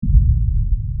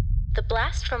The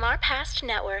Blast from Our Past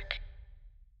Network.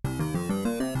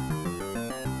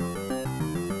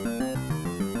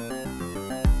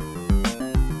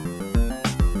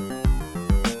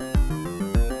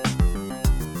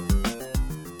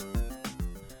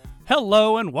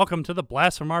 Hello and welcome to the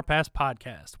Blast from Our Past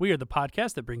podcast. We are the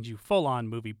podcast that brings you full-on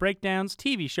movie breakdowns,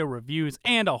 TV show reviews,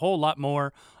 and a whole lot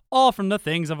more, all from the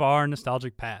things of our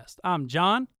nostalgic past. I'm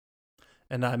John.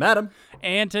 And I'm Adam.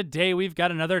 And today we've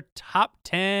got another top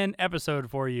 10 episode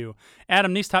for you.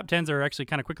 Adam, these top 10s are actually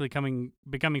kind of quickly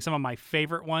becoming some of my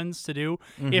favorite ones to do,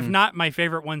 if not my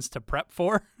favorite ones to prep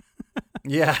for.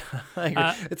 Yeah, I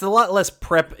agree. It's a lot less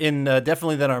prep in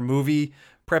definitely than our movie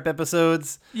prep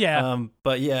episodes. Yeah.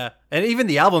 But yeah, and even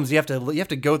the albums, you have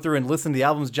to go through and listen to the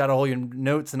albums, jot all your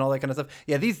notes and all that kind of stuff.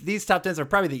 Yeah, these top 10s are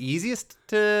probably the easiest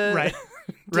to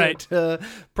to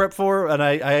prep for, and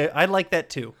I like that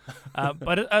too.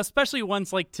 But especially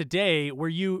ones like today, where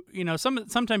you know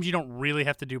sometimes you don't really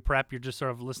have to do prep; you're just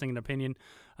sort of listening an opinion.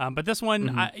 But this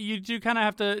one, you do kind of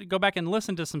have to go back and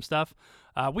listen to some stuff.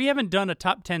 We haven't done a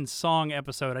top 10 song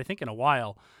episode, I think, in a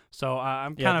while, so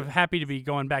I'm kind of happy to be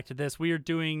going back to this. We are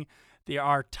doing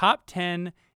our top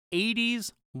 10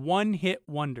 80s one-hit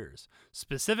wonders,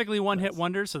 specifically one-hit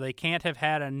wonders, so they can't have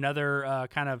had another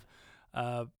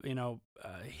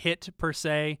hit per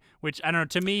se, which I don't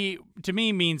know, to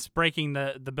me means breaking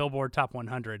the Billboard Top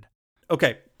 100.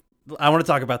 Okay, I want to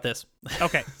talk about this.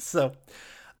 Okay. So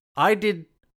I did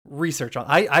research on,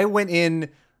 I went in,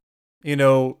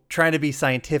 trying to be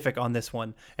scientific on this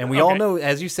one. And we all know,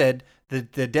 as you said,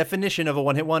 the definition of a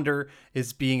one-hit wonder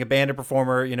is being a band or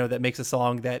performer, that makes a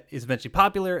song that is eventually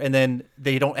popular, and then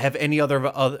they don't have any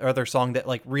other song that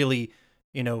like really,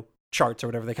 charts or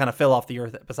whatever. They kind of fell off the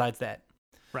earth besides that.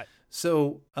 Right.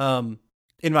 So,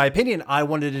 in my opinion, I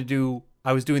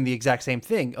was doing the exact same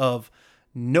thing of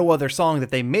no other song that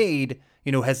they made,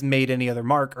 has made any other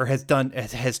mark or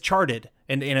has charted,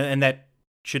 and that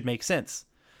should make sense.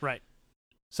 Right.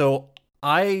 So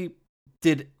I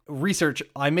did research.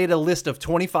 I made a list of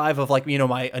 25 of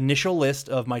my initial list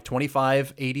of my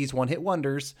 25 80s one-hit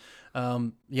wonders,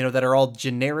 that are all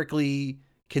generically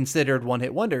considered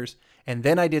one-hit wonders. And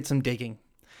then I did some digging,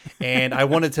 and I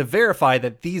wanted to verify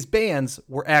that these bands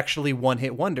were actually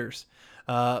one-hit wonders,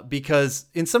 because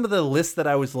in some of the lists that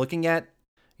I was looking at,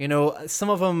 some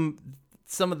of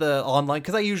the online,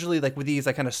 because I usually with these,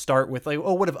 I kind of start with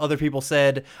what have other people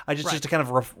said? I just to kind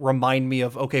of remind me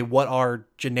of, okay, what are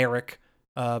generic,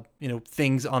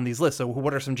 things on these lists. So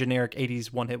what are some generic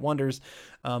 80s one-hit wonders?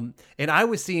 And I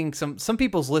was seeing some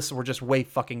people's lists were just way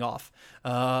fucking off,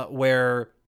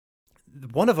 where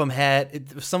one of them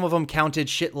some of them counted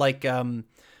shit like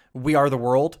We Are the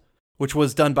World, which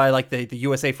was done by the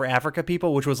USA for Africa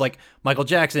people, which was Michael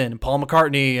Jackson and Paul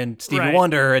McCartney and Stevie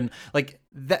Wonder and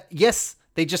that. Yes,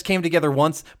 they just came together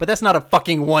once, but that's not a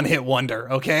fucking one-hit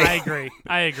wonder, okay?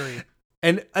 I agree.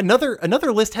 And another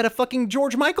list had a fucking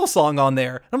George Michael song on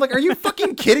there. I'm like, are you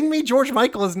fucking kidding me? George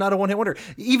Michael is not a one-hit wonder.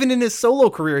 Even in his solo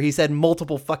career, he's had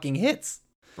multiple fucking hits.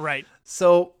 Right.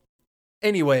 So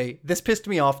anyway, this pissed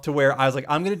me off to where I was like,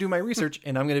 I'm going to do my research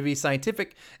and I'm going to be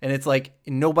scientific. And it's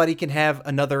nobody can have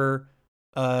another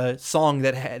song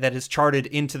that is charted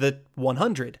into the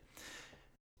 100.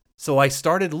 So I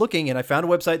started looking, and I found a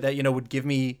website that, would give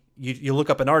me, you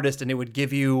look up an artist and it would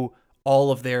give you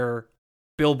all of their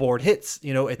Billboard hits,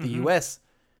 at the US.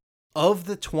 Of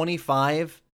the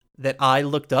 25 that I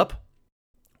looked up,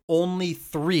 only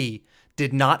 3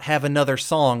 did not have another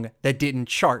song that didn't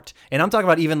chart. And I'm talking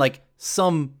about even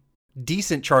some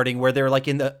decent charting where they're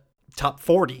in the top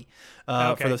 40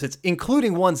 for those hits,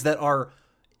 including ones that are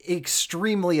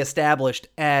extremely established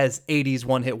as 80s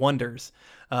one-hit wonders.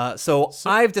 So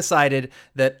I've decided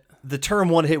that the term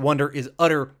one-hit wonder is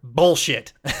utter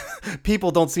bullshit.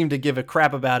 People don't seem to give a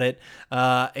crap about it.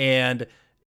 And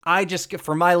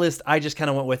for my list, I just kind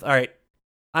of went with, all right,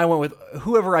 I went with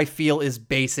whoever I feel is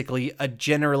basically a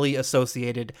generally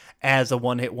associated as a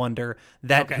one-hit wonder.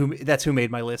 That's who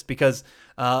made my list, because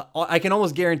I can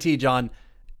almost guarantee, John,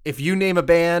 if you name a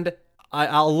band,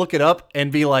 I'll look it up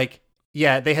and be like,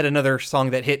 yeah, they had another song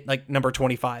that hit number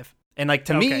 25. And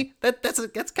to me,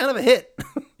 that's kind of a hit.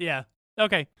 Yeah.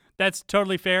 Okay. That's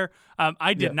totally fair.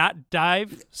 I did not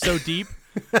dive so deep.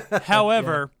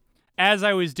 However, as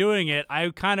I was doing it, I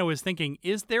kind of was thinking,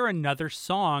 is there another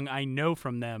song I know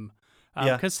from them?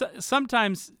 Because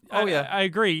sometimes, I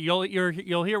agree. You'll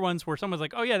hear ones where someone's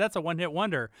like, "Oh yeah, that's a one-hit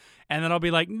wonder," and then I'll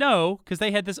be like, "No," because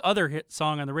they had this other hit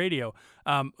song on the radio.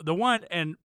 The one,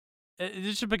 and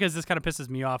it's just because this kind of pisses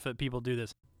me off that people do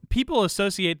this. People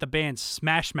associate the band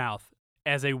Smash Mouth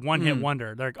as a one-hit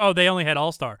wonder. They're like, "Oh, they only had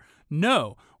All Star."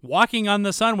 No, Walking on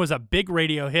the Sun was a big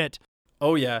radio hit.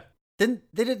 Oh yeah. Then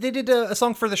they did a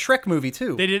song for the Shrek movie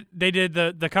too. They did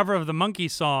the cover of the Monkey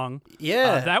song.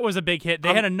 Yeah. That was a big hit.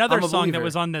 They had another I'm a song that believer.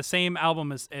 was on the same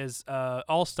album as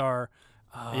All Star.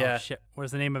 Oh, Yeah. shit. What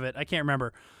was the name of it? I can't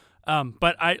remember.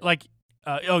 But I like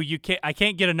I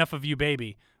can't get enough of you,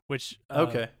 baby, which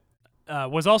Okay.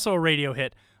 Was also a radio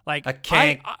hit. Like I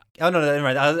can't. Oh no, never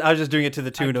mind. I was just doing it to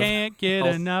the tune I of. can't get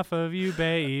enough of you,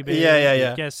 baby.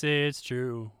 Yeah. Guess it's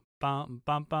true. Bum,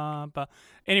 bum, bum, bum.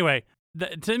 Anyway,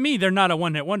 to me, they're not a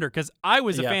one-hit wonder because I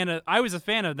was a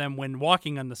fan of them when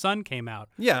Walking on the Sun came out.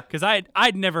 Yeah. Because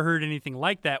I'd never heard anything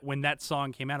like that when that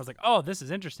song came out. I was like, oh, this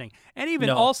is interesting. And even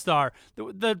No. All Star,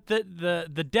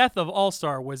 the death of All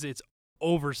Star was its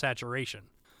oversaturation.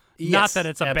 Not Yes, that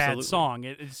it's a absolutely. bad song.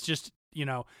 It's just,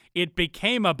 it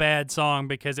became a bad song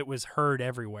because it was heard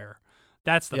everywhere.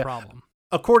 That's the problem.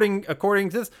 According to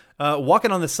this,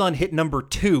 "Walking on the Sun" hit number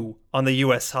 2 on the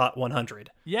U.S. Hot 100.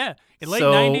 Yeah. In late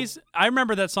So- 90s, I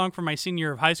remember that song from my senior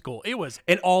year of high school. It was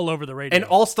all over the radio. And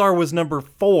All Star was number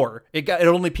 4. It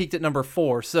only peaked at number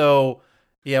 4. So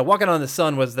yeah, "Walking on the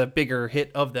Sun" was the bigger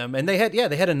hit of them. And they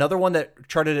had another one that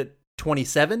charted at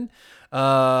 27,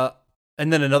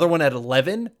 and then another one at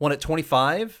 11, one at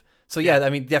 25. So yeah, I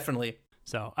mean definitely.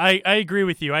 So I agree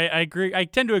with you. I agree. I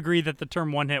tend to agree that the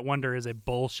term one-hit wonder is a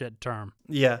bullshit term.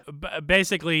 Yeah.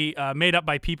 Basically made up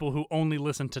by people who only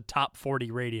listen to top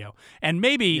 40 radio. And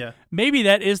maybe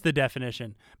that is the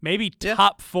definition. Maybe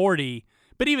top 40.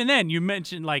 But even then, you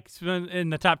mentioned like in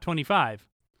the top 25.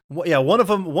 Well, yeah, one of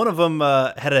them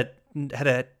had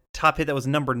a top hit that was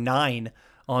number 9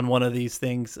 on one of these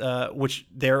things, which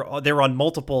they're on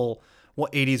multiple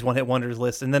 80s one-hit wonders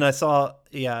lists. And then I saw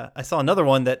another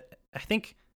one that I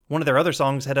think one of their other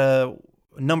songs had a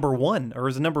number 1, or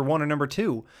was a number 1 or number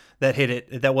 2 that hit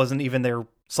it. That wasn't even their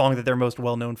song that they're most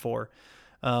well known for.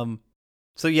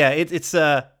 So yeah, it's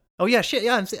oh yeah, shit,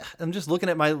 yeah. I'm just looking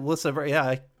at my list of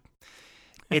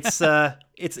it's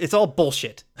it's all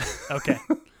bullshit. Okay,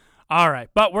 all right,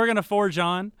 but we're gonna forge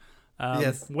on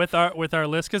with our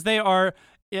list because they are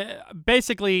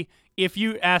basically. If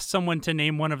you ask someone to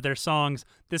name one of their songs,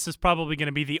 this is probably going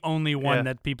to be the only one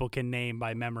that people can name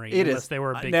by memory, unless they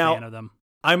were a big fan of them.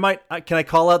 Can I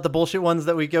call out the bullshit ones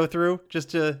that we go through just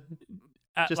to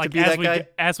like be that guy?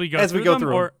 As we go through them?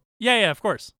 Or, yeah, of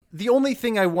course. The only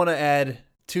thing I want to add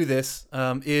to this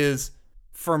is,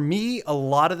 for me, a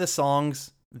lot of the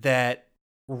songs that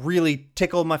really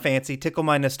tickle my fancy, tickle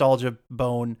my nostalgia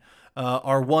bone,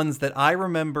 are ones that I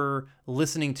remember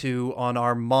listening to on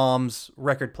our mom's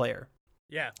record player.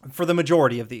 Yeah. For the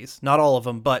majority of these, not all of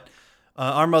them, but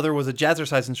our mother was a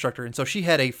jazzercise instructor, and so she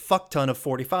had a fuck ton of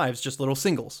 45s, just little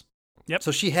singles. Yep.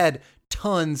 So she had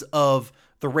tons of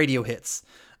the radio hits,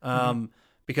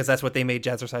 because that's what they made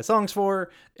jazzercise songs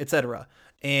for, etc.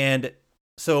 And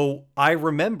so I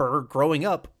remember growing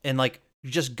up and like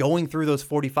just going through those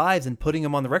 45s and putting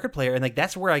them on the record player. And like,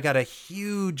 that's where I got a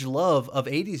huge love of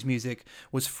 80s music,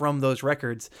 was from those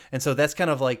records. And so that's kind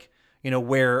of like,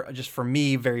 where just for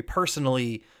me, very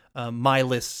personally, my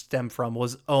list stemmed from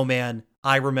was, oh man,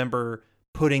 I remember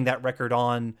putting that record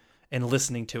on and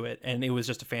listening to it. And it was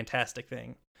just a fantastic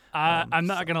thing. I'm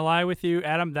not going to lie with you,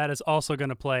 Adam. That is also going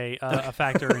to play a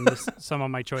factor in some of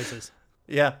my choices.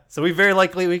 Yeah, so we very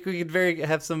likely we could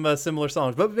have some similar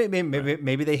songs, but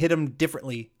maybe they hit them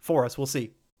differently for us. We'll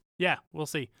see. Yeah, we'll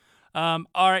see. All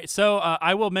right, so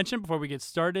I will mention before we get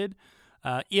started,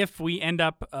 if we end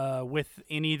up with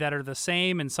any that are the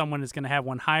same and someone is going to have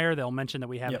one higher, they'll mention that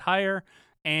we have it higher,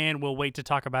 and we'll wait to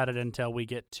talk about it until we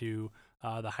get to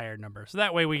the higher number. So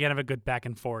that way we can have a good back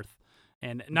and forth,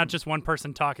 and not just one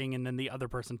person talking and then the other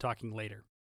person talking later.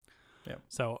 Yeah.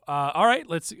 So, all right,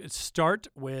 let's start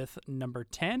with number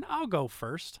 10. I'll go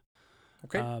first.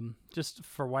 Okay. Just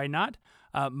for why not?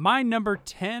 My number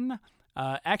 10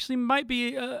 actually might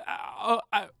be,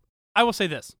 I will say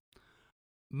this.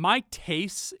 My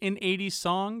tastes in 80s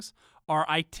songs are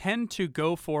I tend to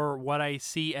go for what I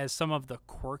see as some of the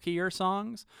quirkier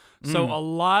songs. So a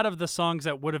lot of the songs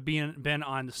that would have been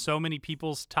on so many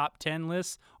people's top 10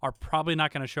 lists are probably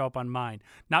not going to show up on mine.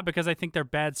 Not because I think they're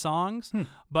bad songs,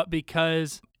 but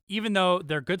because even though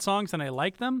they're good songs and I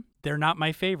like them, they're not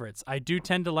my favorites. I do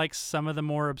tend to like some of the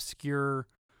more obscure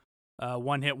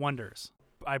one-hit wonders.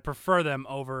 I prefer them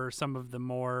over some of the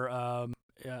more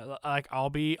like I'll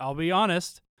be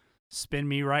honest, Spin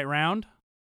Me Right Round.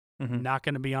 Not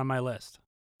going to be on my list.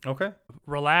 Okay.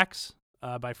 Relax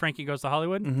by Frankie Goes to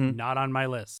Hollywood. Not on my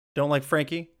list. Don't like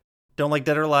Frankie. Don't like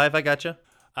Dead or Alive. I gotcha.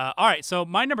 All right. So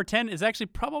my number 10 is actually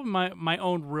probably my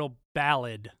own real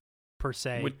ballad per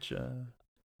se.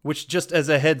 Which just as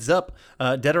a heads up,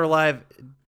 Dead or Alive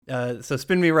So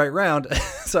Spin Me Right Round,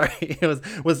 sorry,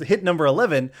 it was hit number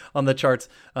 11 on the charts.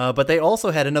 But they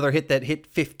also had another hit that hit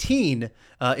 15 in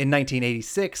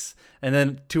 1986, and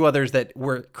then two others that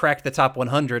were cracked the top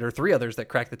 100, or three others that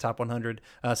cracked the top 100.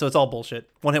 So it's all bullshit.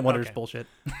 One hit wonders bullshit.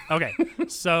 Okay,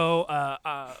 so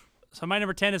so my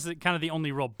number 10 is kind of the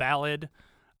only real ballad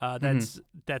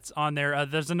that's on there.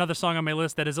 There's another song on my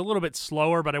list that is a little bit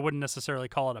slower, but I wouldn't necessarily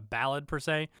call it a ballad per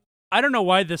se. I don't know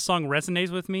why this song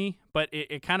resonates with me, but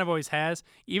it kind of always has.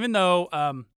 Even though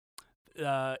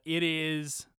it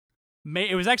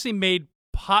was actually made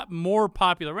more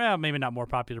popular. Well, maybe not more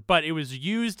popular, but it was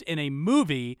used in a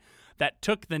movie that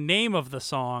took the name of the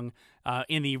song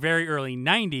in the very early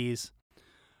 90s.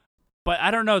 But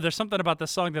I don't know. There's something about this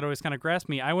song that always kind of grasped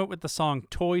me. I went with the song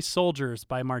 "Toy Soldiers"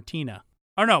 by Martina.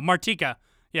 Oh no, Martika.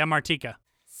 Yeah, Martika.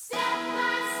 Step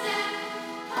by step,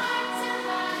 heart to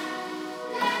heart,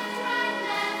 left, right,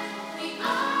 left, we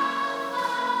all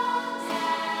fall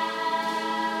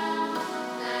down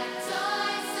like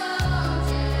toy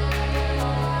soldiers.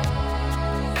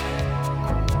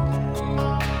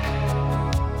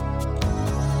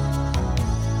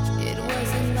 It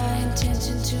wasn't my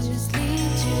intention to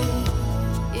mislead you.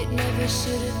 It never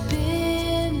should have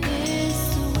been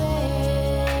this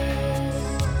way.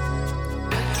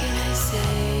 What can I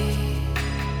say?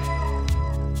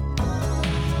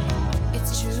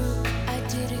 It's true, I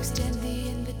did extend the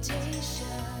invitation.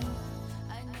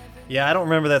 Yeah, I don't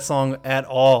remember that song at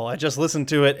all. I just listened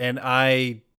to it, and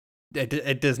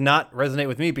it does not resonate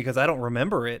with me because I don't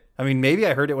remember it. I mean, maybe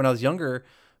I heard it when I was younger,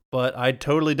 but I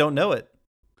totally don't know it.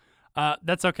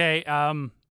 That's okay.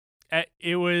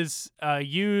 It was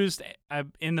used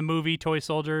in the movie Toy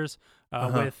Soldiers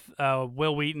with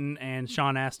Will Wheaton and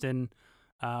Sean Astin,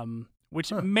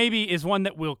 which maybe is one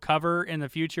that we'll cover in the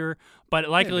future, but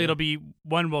likely it'll be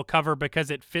one we'll cover because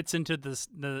it fits into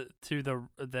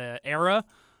the era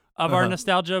of our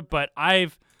nostalgia. But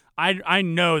I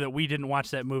know that we didn't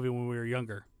watch that movie when we were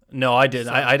younger. No, I didn't.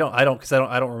 So, I don't because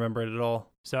I don't remember it at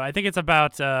all. So I think it's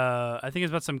about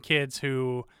some kids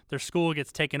who their school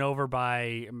gets taken over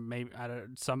by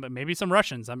maybe some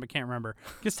Russians. I can't remember.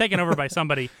 Gets taken over by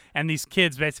somebody, and these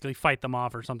kids basically fight them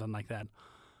off or something like that.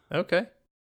 Okay,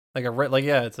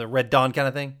 it's a Red Dawn kind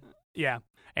of thing. Yeah,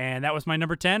 and that was my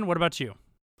number 10. What about you?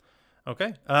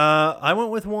 Okay, I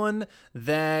went with one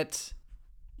that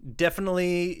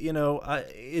definitely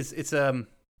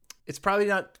it's probably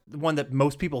not the one that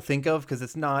most people think of because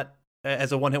it's not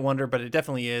as a one-hit wonder, but it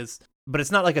definitely is. But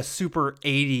it's not like a super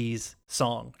 80s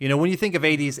song. You know, when you think of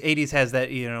 80s has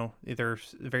that, either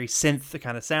very synth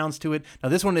kind of sounds to it. Now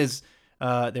this one is,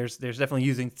 there's definitely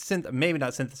using maybe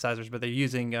not synthesizers, but they're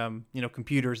using,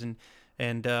 computers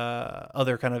and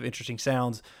other kind of interesting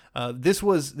sounds. This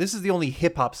is the only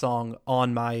hip hop song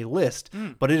on my list,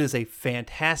 but it is a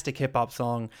fantastic hip hop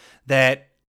song that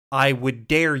I would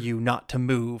dare you not to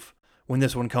move when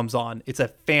this one comes on. It's a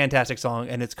fantastic song,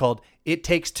 and it's called "It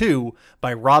Takes Two"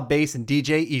 by Rob Bass and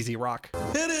DJ Easy Rock.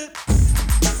 Hit it.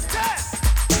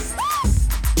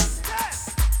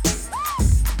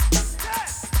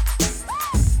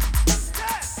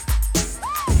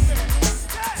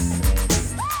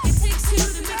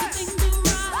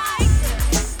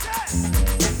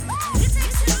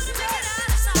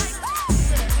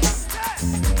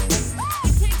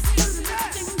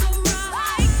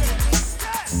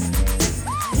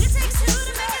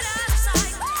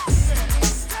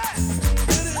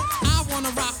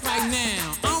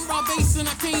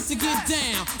 To get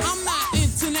down. I'm not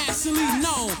internationally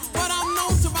known, but I'm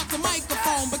known to rock the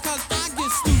microphone because I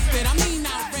get stupid. I mean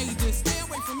outrageous. Stay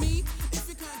away from me if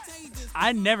you're contagious.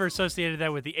 I never associated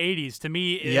that with the 80s. To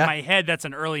me, in my head, that's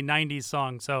an early 90s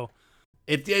song. So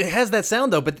it has that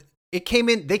sound though, but they came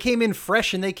in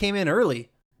fresh and they came in early.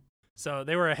 So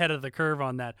they were ahead of the curve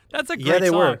on that. That's a great song. Yeah, they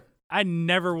were. I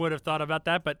never would have thought about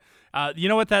that, but you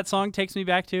know what that song takes me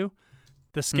back to?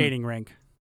 The skating rink.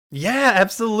 Yeah,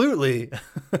 absolutely.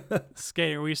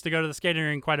 We used to go to the skating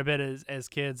rink quite a bit as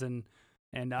kids, and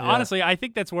honestly, I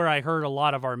think that's where I heard a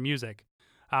lot of our music.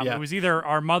 It was either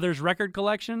our mother's record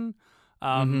collection,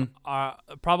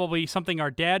 probably something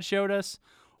our dad showed us,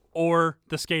 or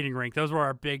the skating rink. Those were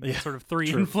our big sort of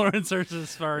three influencers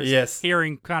as far as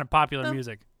hearing kind of popular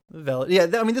music. Valid. Yeah,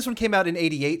 I mean, this one came out in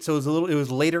 '88, so it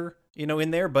was later,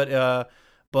 in there, but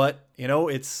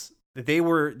it's.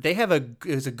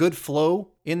 There's a good flow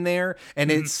in there, and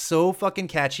it's so fucking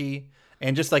catchy,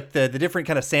 and just like the different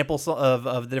kind of samples of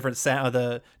the different sound,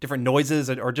 the different noises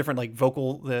or different like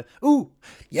vocal,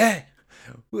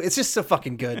 it's just so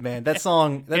fucking good, man. That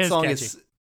song is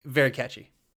very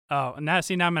catchy. Oh, now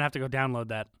I'm gonna have to go download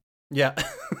that. Yeah.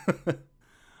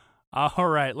 All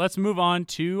right, let's move on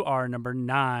to our number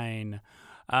 9.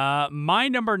 My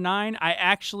number 9, I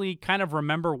actually kind of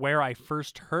remember where I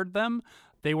first heard them.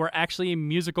 They were actually a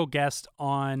musical guest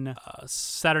on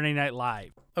Saturday Night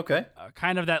Live. Okay.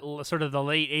 Kind of that sort of the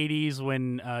late 80s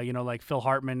when, like Phil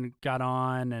Hartman got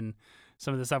on and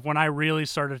some of the stuff. When I really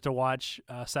started to watch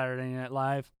Saturday Night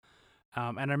Live.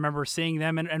 And I remember seeing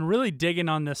them and really digging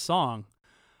on this song.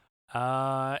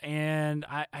 And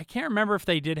I can't remember if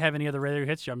they did have any other radio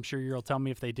hits. I'm sure you'll tell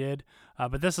me if they did.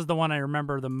 But this is the one I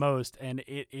remember the most, and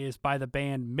it is by the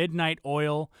band Midnight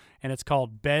Oil, and it's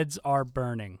called Beds Are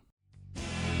Burning.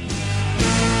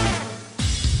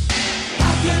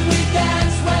 How can we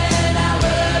dance when our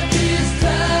world is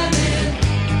turning?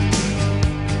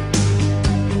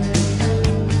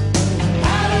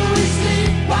 How do we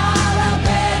sleep while our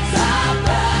beds are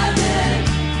burning?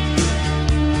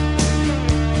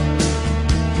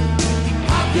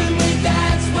 How can we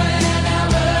dance when our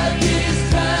world is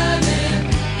turning?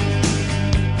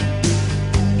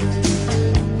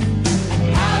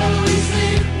 How do we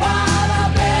sleep while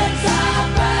our beds are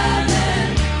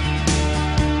burning?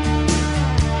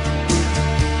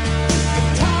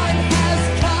 Time has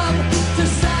come to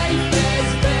say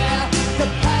there's fair, to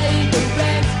pay the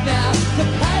rent now, to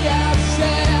pay our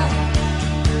share.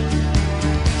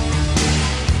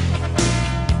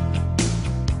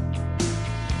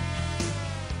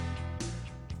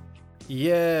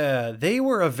 Yeah, they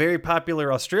were a very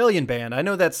popular Australian band. I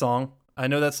know that song.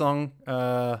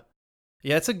 Yeah,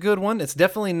 it's a good one. It's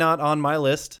definitely not on my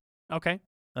list. Okay.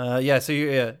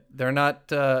 They're not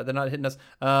hitting us.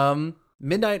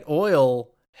 Midnight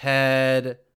Oil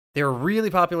they were really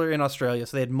popular in Australia,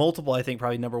 so they had multiple, I think,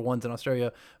 probably number ones in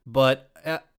Australia. But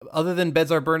other than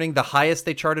Beds Are Burning, the highest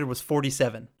they charted was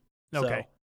 47. Okay. So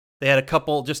they had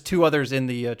just 2 others in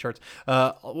the charts.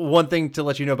 One thing to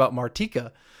let you know about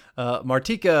Martika.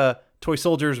 Martika, Toy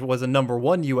Soldiers was a number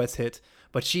 1 U.S. hit,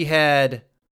 but she had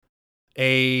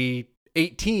a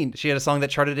 18. She had a song that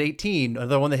charted 18,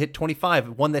 another one that hit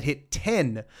 25, one that hit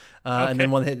 10, and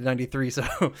then one that hit 93.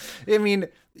 So, I mean,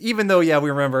 even though, we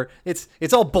remember, it's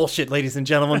all bullshit, ladies and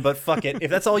gentlemen, but fuck it.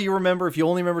 If that's all you remember, if you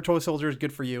only remember Toy Soldiers,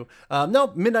 good for you.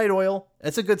 No, Midnight Oil,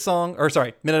 it's a good song.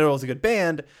 Midnight Oil is a good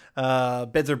band.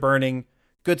 Beds Are Burning,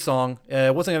 good song.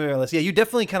 It wasn't going to be on my list. Yeah, you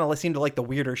definitely kind of seem to like the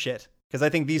weirder shit, because I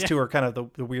think these two are kind of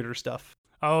the weirder stuff.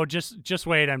 Oh, just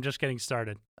wait. I'm just getting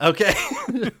started. Okay.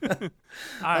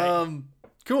 All right.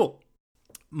 Cool.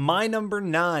 My number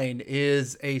 9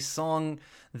 is a song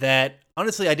that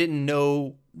honestly I didn't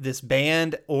know this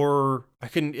band, or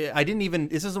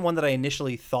this isn't one that I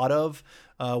initially thought of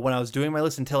when I was doing my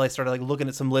list until I started looking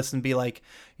at some lists and be like,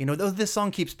 this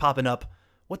song keeps popping up.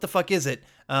 What the fuck is it?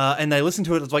 And I listened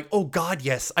to it. I was like, oh God,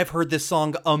 yes, I've heard this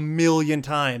song a million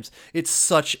times. It's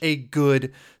such a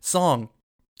good song.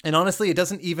 And honestly, it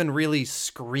doesn't even really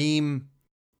scream.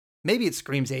 Maybe it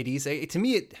screams 80s. To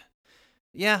me,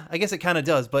 I guess it kind of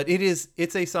does. But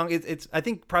it's a song. It's I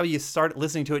think probably you start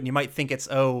listening to it and you might think it's,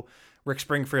 Rick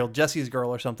Springfield, Jesse's Girl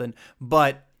or something.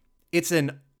 But it's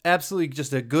an absolutely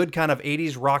just a good kind of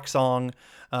 80s rock song.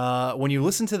 When you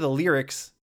listen to the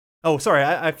lyrics. Oh, sorry,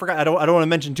 I forgot. I don't want to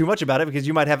mention too much about it because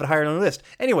you might have it higher on the list.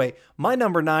 Anyway, my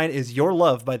number 9 is Your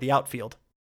Love by The Outfield.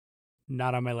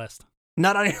 Not on my list.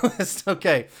 Not on your list.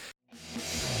 Okay.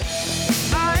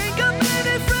 I ain't got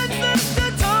many friends left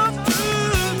to talk to.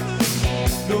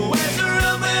 No one's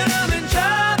around when I'm in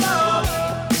trouble.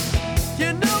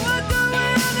 You know I'd do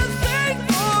anything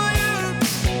for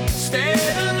you. Stay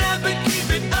alive but keep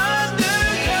it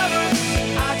undercover.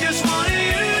 I just wanna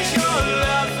use your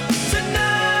love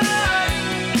tonight.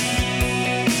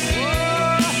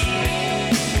 Oh,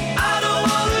 I don't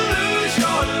wanna lose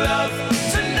your love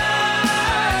tonight.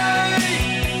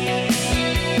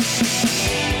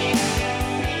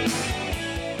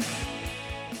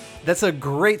 That's a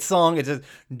great song. It says,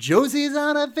 Josie's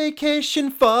on a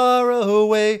vacation far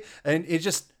away. And it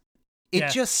just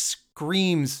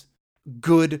screams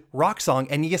good rock song.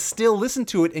 And you still listen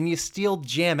to it and you still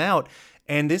jam out.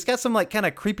 And it's got some kind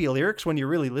of creepy lyrics when you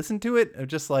really listen to it. Of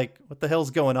just what the hell's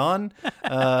going on?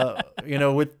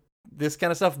 With this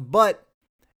kind of stuff. But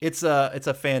it's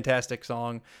a fantastic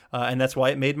song. And that's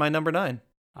why it made my number 9.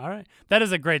 All right. That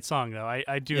is a great song, though.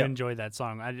 I do enjoy that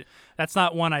song. That's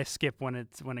not one I skip when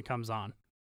it comes on.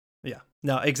 Yeah.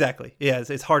 No, exactly. Yeah,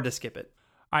 it's hard to skip it.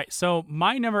 All right. So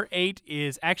my number 8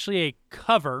 is actually a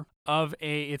cover of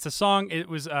it's a song. It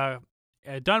was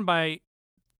done by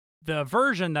the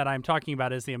version that I'm talking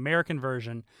about is the American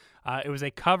version. It was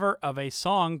a cover of a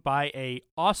song by a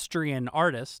Austrian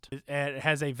artist. It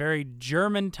has a very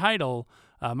German title.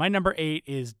 My number 8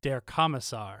 is Der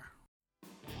Kommissar.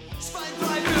 2,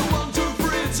 3, 4, 1, 2,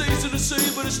 3, it's easy. easy to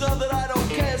see, but it's not that I don't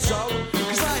care so.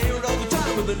 Cause I hear it all the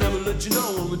time, but they never let you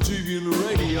know on the TV and the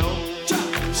radio.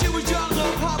 She was young,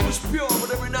 her heart was pure,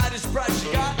 but every night it's price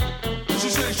she got. She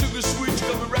said sugar sweet, she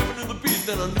got me rapping to the beat,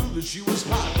 then I knew that she was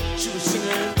hot. She was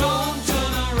singing, don't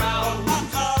turn around,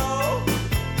 uh-oh.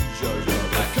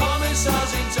 The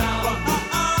commissar's in town,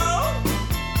 uh-oh.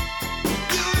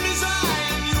 You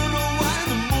design, you know why,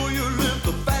 the more you live,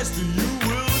 the faster you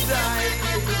will die.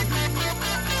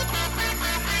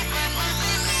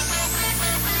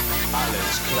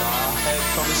 Alles klar, Herr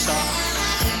Kommissar.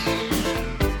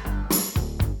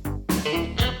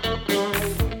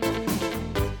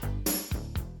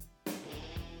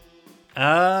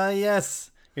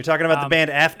 Yes. You're talking about the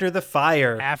band After the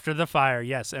Fire. After the Fire,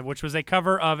 yes, which was a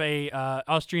cover of a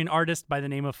Austrian artist by the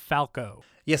name of Falco.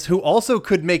 Yes, who also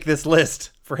could make this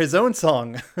list for his own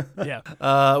song.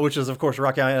 Yeah. Which is, of course,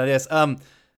 Rocky on Ice.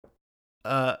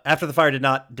 After the Fire did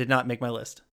not make my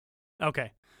list.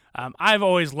 Okay. I've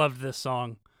always loved this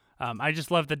song. I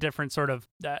just love the different sort of,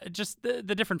 just the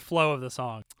different flow of the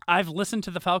song. I've listened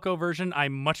to the Falco version. I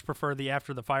much prefer the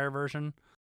After the Fire version.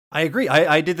 I agree.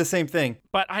 I did the same thing.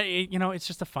 But it's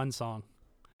just a fun song.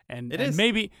 And It is.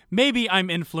 maybe I'm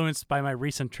influenced by my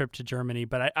recent trip to Germany,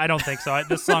 but I don't think so.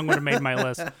 This song would have made my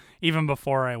list even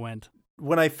before I went.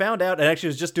 When I found out, I actually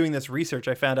was just doing this research,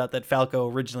 I found out that Falco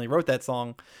originally wrote that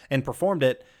song and performed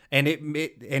it, and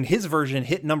and his version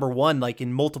hit number one like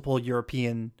in multiple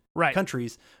European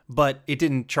countries, but it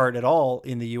didn't chart at all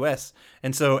in the US.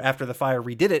 And so After the Fire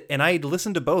redid it, and I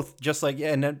listened to both, just like,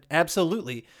 yeah, and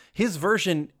absolutely. His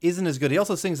version isn't as good. He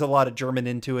also sings a lot of German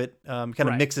into it, kind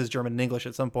of mixes German and English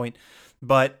at some point.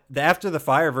 But the After the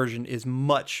Fire version is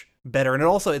much better, and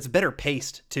it's better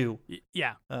paced too.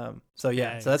 Yeah. So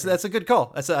that's a good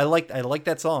call. I like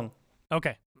that song.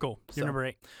 Okay, cool. Your number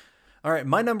 8. All right,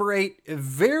 my number 8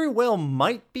 very well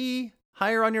might be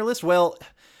higher on your list. Well,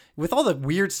 with all the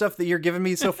weird stuff that you're giving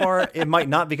me so far, it might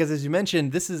not, because as you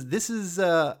mentioned, this is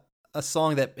a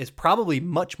song that is probably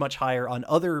much, much higher on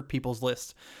other people's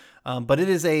lists. But it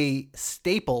is a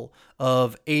staple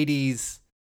of 80s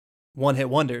one-hit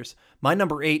wonders. My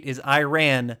number 8 is I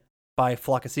Ran by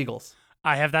Flock of Seagulls.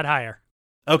 I have that higher.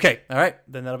 Okay, all right,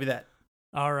 then that'll be that.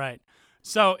 All right.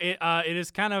 So it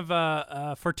is kind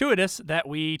of fortuitous that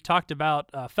we talked about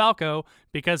Falco,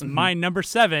 because my number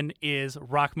 7 is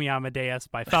Rock Me Amadeus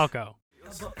by Falco.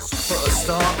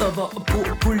 Superstar, war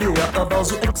populär, war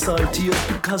so exaltiert,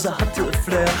 because hatte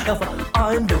Flair.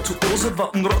 War ein Virtuose, war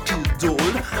ein Rockidol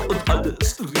und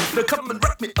alles rief, come and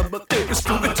rock me Amadeus,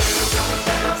 do it.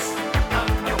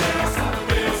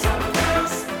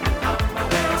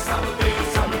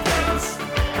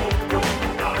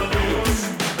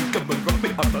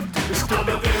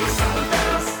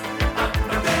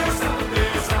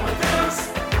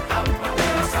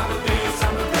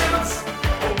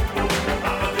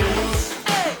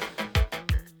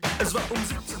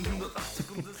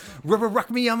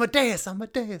 Rock me Amadeus.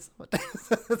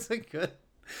 That's a good.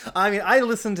 I mean, I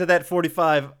listen to that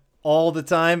 45 all the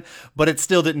time, but it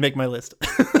still didn't make my list.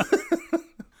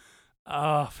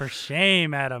 Oh, for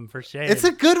shame, Adam, for shame. It's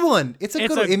a good one. It's a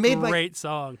great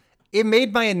song. It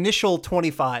made my initial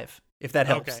 25, if that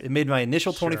helps. Okay. It made my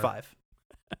initial 25.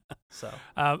 So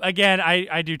again,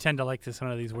 I do tend to like some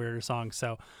of these weirder songs.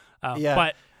 So yeah,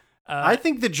 but I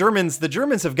think the Germans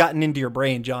have gotten into your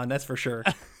brain, John. That's for sure.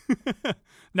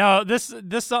 No,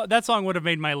 that song would have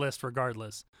made my list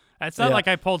regardless. It's not like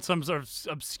I pulled some sort of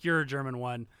obscure German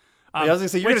one. I was gonna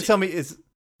say, you're gonna tell me is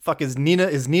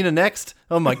Nina next?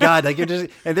 Oh my God! Like they're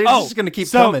just gonna keep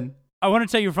coming. I want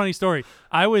to tell you a funny story.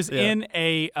 I was in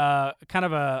a kind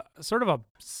of a sort of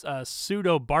a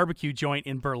pseudo barbecue joint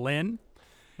in Berlin,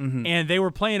 and they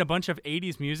were playing a bunch of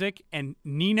 80s music, and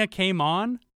Nina came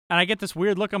on, and I get this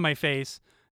weird look on my face,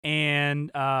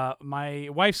 and my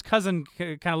wife's cousin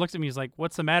kind of looks at me, he's like,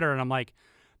 "What's the matter?" And I'm like,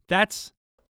 "That's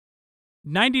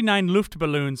 99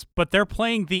 Luftballons, but they're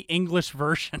playing the English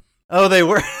version." Oh, they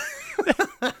were.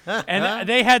 And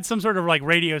they had some sort of like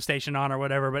radio station on or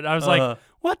whatever, but I was like,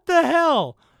 what the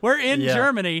hell? We're in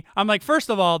Germany. I'm like, first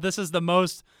of all, this is the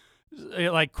most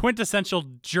like quintessential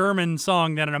German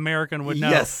song that an American would know.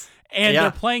 Yes. And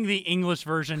they're playing the English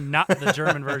version, not the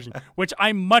German version, which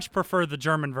I much prefer the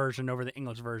German version over the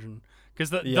English version, because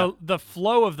the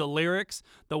flow of the lyrics,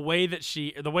 the way that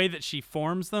she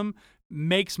forms them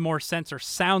makes more sense or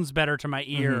sounds better to my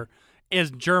ear is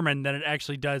German than it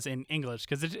actually does in English,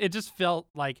 because it just felt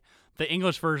like the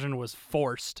English version was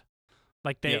forced.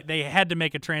 Like they had to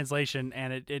make a translation,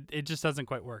 and it just doesn't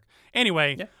quite work.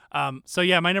 Anyway, so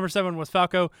my number 7 was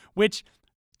Falco, which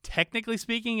technically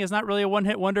speaking is not really a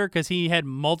one-hit wonder, because he had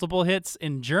multiple hits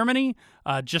in Germany,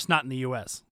 just not in the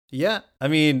U.S. Yeah, I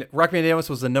mean, Rock Me Amadeus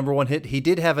was the number 1 hit. He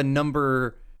did have a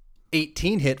number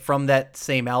 18 hit from that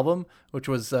same album, which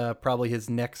was probably his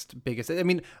next biggest. I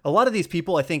mean, a lot of these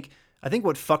people, I think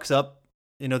what fucks up,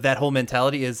 that whole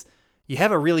mentality is you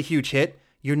have a really huge hit.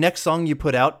 Your next song you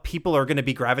put out, people are going to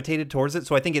be gravitated towards it.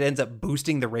 So I think it ends up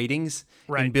boosting the ratings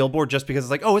in Billboard just because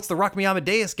it's like, oh, it's the Rock Me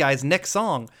Amadeus guy's next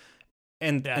song.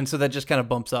 And so that just kind of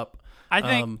bumps up. I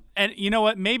think, and you know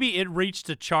what? Maybe it reached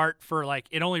a chart for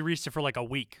it only reached it for a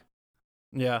week.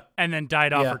 Yeah. And then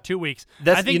died off for 2 weeks.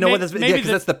 That's, because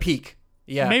that's the peak.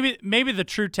 Yeah. Maybe the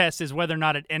true test is whether or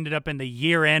not it ended up in the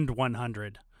year-end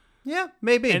 100. Yeah,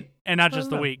 maybe. And not just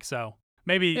the week. So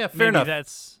maybe, fair enough.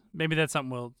 Maybe that's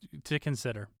something to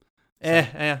consider.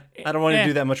 I don't want to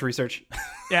do that much research.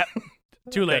 Yeah.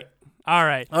 Too late. All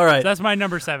right. All right. So that's my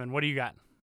number 7. What do you got?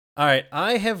 All right.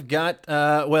 I have got,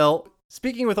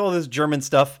 speaking with all this German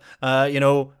stuff, I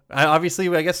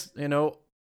guess,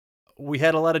 we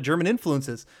had a lot of German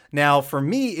influences. Now, for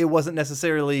me, it wasn't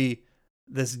necessarily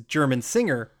this German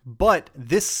singer, but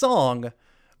this song,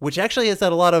 which actually has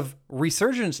had a lot of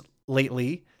resurgence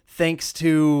lately, thanks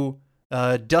to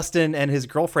Dustin and his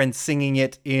girlfriend singing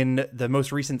it in the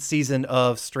most recent season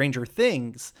of Stranger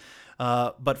Things.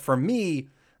 But for me,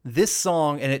 this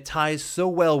song, and it ties so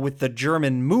well with the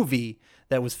German movie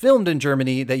that was filmed in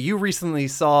Germany that you recently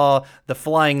saw, The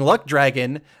Flying Luck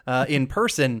Dragon, in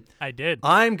person. I did.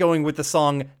 I'm going with the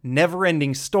song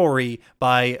Neverending Story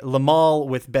by Lamal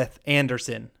with Beth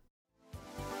Anderson.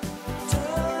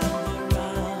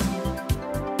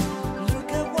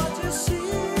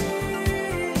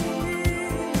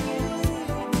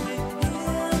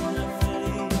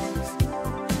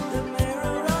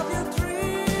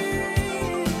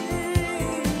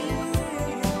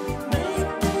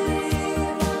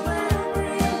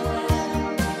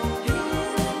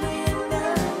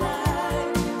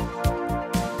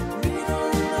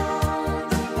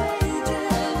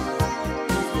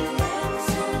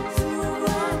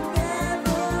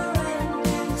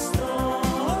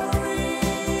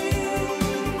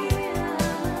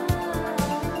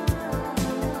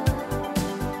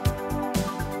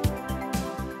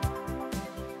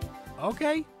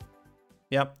 Okay.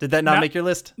 Yep. Did that not make your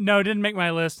list? No, it didn't make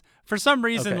my list. For some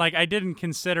reason, Okay. I didn't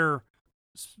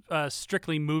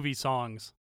strictly movie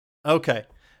songs. Okay.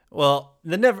 Well,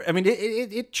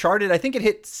 it charted. I think it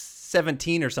hit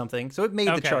 17 or something, so it made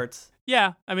the charts.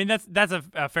 Yeah, I mean that's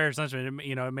a fair assumption.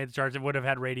 It made the charts. It would have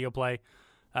had radio play.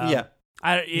 Yeah.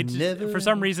 For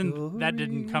some reason that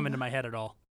didn't come into my head at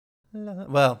all.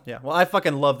 Well, yeah. Well, I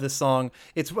fucking love this song.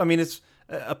 It's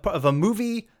of a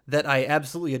movie that I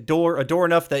absolutely adore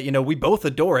enough that, we both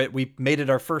adore it. We made it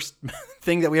our first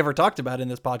thing that we ever talked about in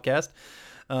this podcast.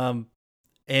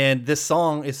 And this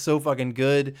song is so fucking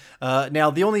good. Now,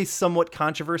 the only somewhat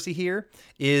controversy here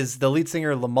is the lead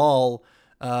singer, Lamal.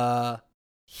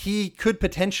 He could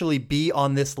potentially be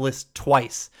on this list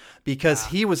twice because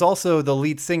he was also the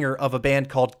lead singer of a band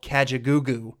called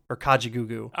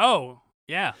Kajagoogoo. Oh,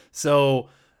 yeah. So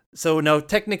no,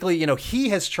 technically, he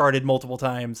has charted multiple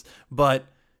times, but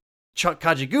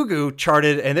Kajagoogoo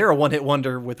charted, and they're a one-hit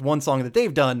wonder with one song that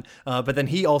they've done. But then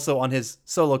he also, on his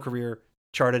solo career,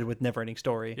 charted with Neverending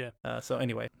Story. Yeah. So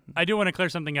anyway, I do want to clear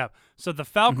something up. So the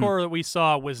Falcor that we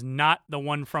saw was not the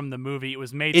one from the movie. It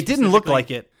was made. It didn't look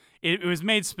like it. It was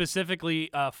made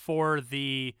specifically for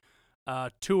the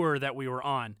tour that we were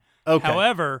on. Okay.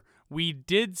 However, we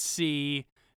did see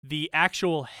the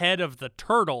actual head of the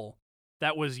turtle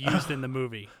that was used in the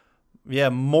movie. Yeah,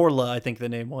 Morla, I think the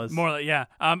name was. Morla, yeah.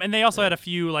 And they also had a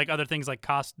few other things like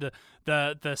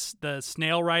the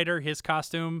snail rider, his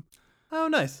costume. Oh,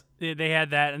 nice. They had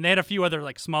that, and they had a few other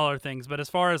smaller things. But as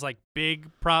far as big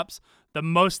props, the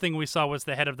most thing we saw was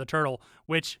the head of the turtle,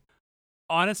 which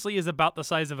honestly is about the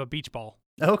size of a beach ball.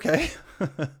 Okay.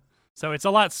 So it's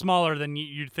a lot smaller than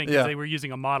you'd think because they were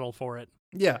using a model for it.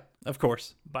 Yeah, of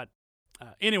course. But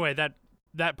anyway,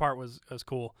 that part was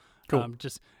cool. Cool.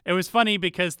 It was funny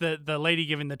because the lady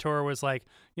giving the tour was like,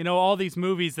 all these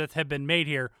movies that have been made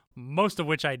here, most of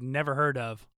which I'd never heard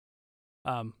of,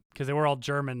 because they were all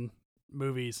German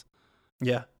movies.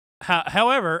 Yeah.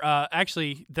 However,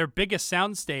 actually, their biggest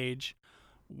soundstage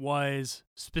was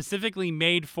specifically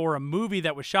made for a movie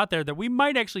that was shot there that we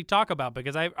might actually talk about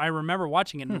because I remember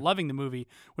watching it and loving the movie,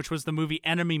 which was the movie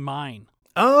Enemy Mine.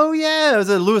 Oh, yeah. It was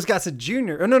a Louis Gossett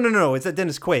Jr. Oh, no. It's a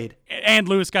Dennis Quaid. And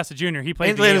Louis Gossett Jr. He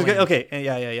played the alien. Okay.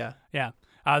 Yeah.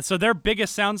 Yeah. So their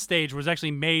biggest soundstage was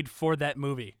actually made for that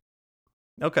movie.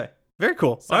 Okay. Very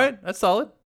cool. So, all right. That's solid.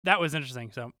 That was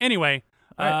interesting. So anyway,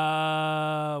 All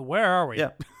right. where are we?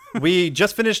 Yeah. We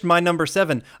just finished my number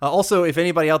 7. Also, if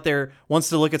anybody out there wants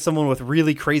to look at someone with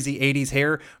really crazy 80s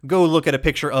hair, go look at a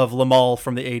picture of Lamal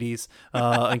from the 80s.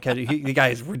 The guy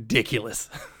is ridiculous.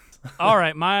 All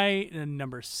right, my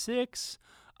number 6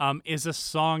 is a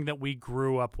song that we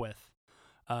grew up with.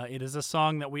 It is a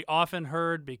song that we often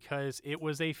heard because it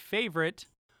was a favorite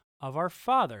of our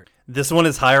father. This one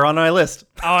is higher on my list.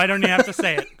 Oh, I don't even have to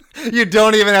say it. You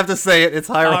don't even have to say it. It's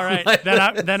higher All on right, my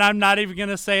then I'm not even going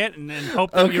to say it and hope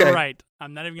that you're right.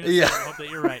 I'm not even going to say it and hope that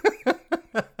you're right.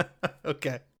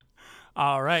 Okay.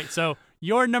 All right, so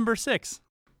your number 6.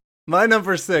 My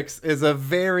number 6 is a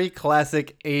very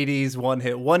classic 80s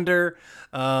one-hit wonder.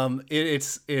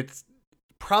 It's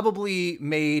probably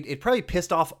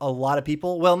pissed off a lot of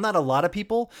people. Well, not a lot of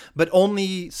people, but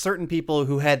only certain people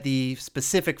who had the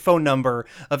specific phone number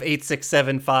of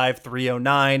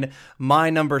 8675309. My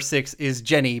number 6 is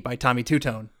Jenny by Tommy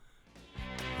Two-Tone.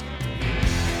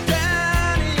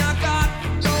 Danny, I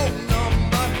got your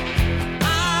number.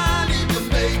 I need to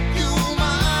make you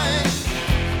mine.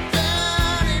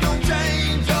 Danny, don't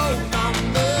change your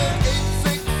number.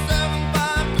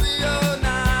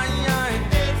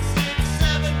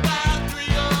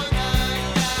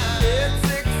 8675309.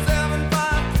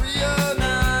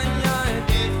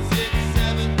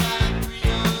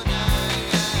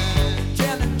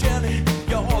 8675309. Jenny,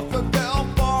 you're the girl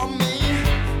for me.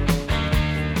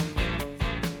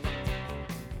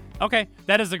 Okay,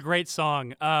 that is a great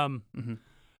song. And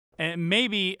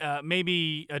maybe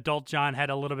Adult John had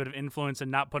a little bit of influence in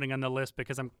not putting on the list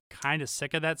because I'm kind of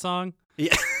sick of that song.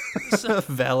 Yeah.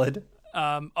 Valid.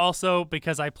 Also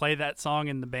because I play that song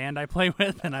in the band I play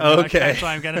with, and that's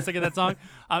why I'm kind of sick of that song.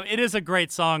 It is a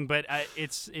great song, but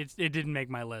it didn't make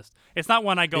my list. It's not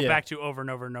one I go back to over and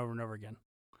over and over and over again,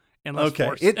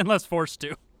 unless forced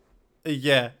to.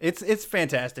 Yeah, it's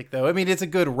fantastic though. I mean, it's a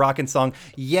good rockin' song.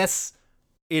 Yes,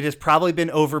 it has probably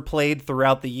been overplayed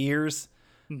throughout the years.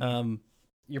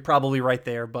 You're probably right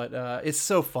there, but it's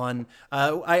so fun.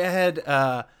 I had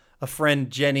a friend,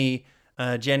 Jenny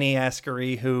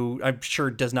Askery, who I'm sure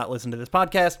does not listen to this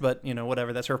podcast, but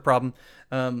whatever, that's her problem.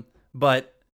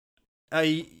 But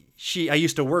I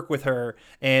used to work with her,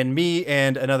 and me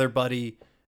and another buddy,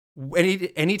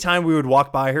 anytime we would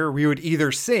walk by her, we would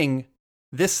either sing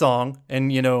this song and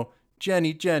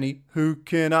Jenny, Jenny, who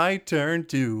can I turn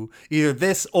to? Either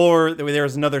this or there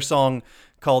was another song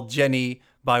called Jenny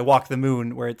by Walk the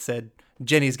Moon where it said,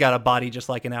 Jenny's got a body just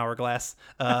like an hourglass.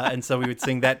 And so we would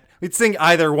sing that. We'd sing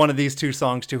either one of these two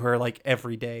songs to her like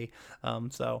every day.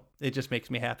 So it just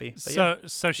makes me happy. But,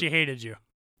 So she hated you.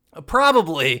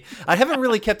 Probably. I haven't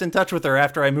really kept in touch with her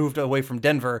after I moved away from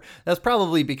Denver. That's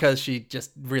probably because she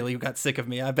just really got sick of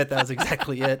me. I bet that was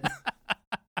exactly it.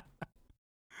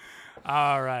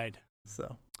 All right.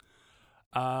 So,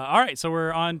 all right. So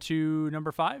we're on to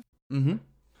number 5. mm-hmm.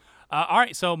 All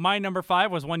right. So my number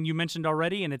 5 was one you mentioned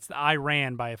already, and it's "I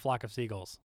Ran" by A Flock of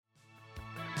Seagulls.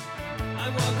 I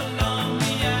walk along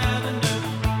the avenue.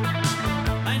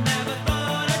 I never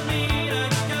thought I'd meet a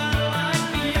girl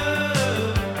like you.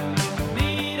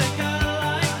 Meet a girl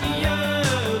like you.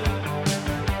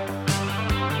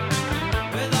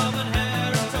 With auburn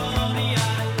hair and tawny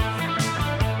eyes.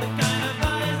 The kind of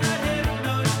eyes that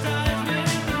hypnotize me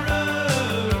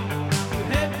through. You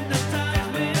hypnotize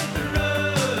me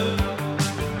through.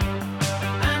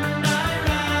 And I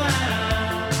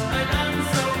ran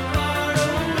so far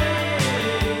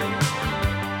away.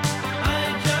 I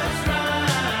just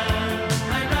ran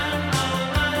all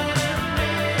night and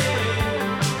day.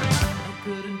 I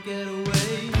couldn't get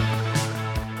away.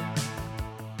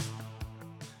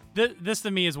 This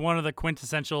to me is one of the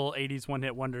quintessential 80s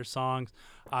one-hit wonder songs.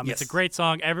 It's Yes. a great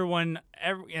song. Everyone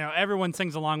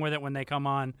sings along with it when they come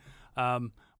on.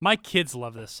 My kids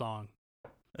love this song.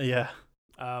 Yeah.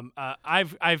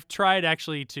 I've tried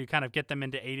actually to kind of get them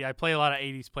into 80s. I play a lot of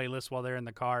 80s playlists while they're in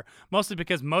the car, mostly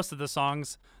because most of the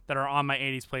songs that are on my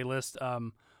 80s playlist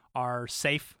are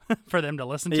safe for them to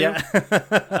listen to.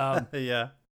 Yeah. Yeah.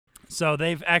 So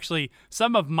they've actually,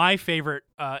 some of my favorite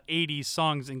 80s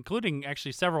songs, including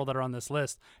actually several that are on this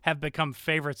list, have become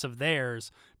favorites of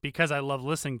theirs because I love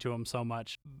listening to them so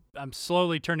much. I'm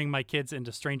slowly turning my kids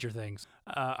into Stranger Things.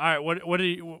 All right, what about,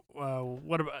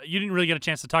 you didn't really get a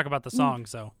chance to talk about the song,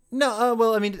 so. No,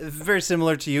 well, I mean, very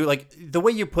similar to you. Like, the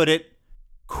way you put it,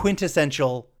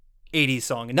 quintessential 80s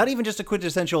song. And not even just a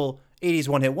quintessential 80s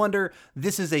one-hit wonder.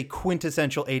 This is a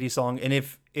quintessential 80s song. And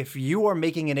if you are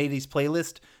making an 80s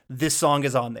playlist, this song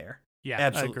is on there. Yeah,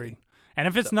 absolutely. I agree. And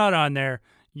if it's not on there,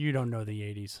 you don't know the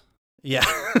 80s. Yeah.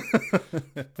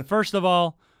 First of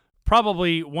all,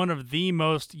 probably one of the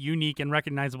most unique and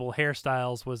recognizable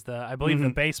hairstyles was I believe the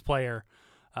bass player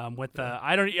with the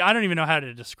I don't even know how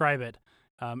to describe it.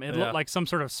 It Yeah. looked like some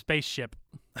sort of spaceship.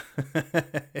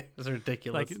 It was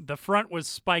ridiculous. Like the front was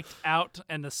spiked out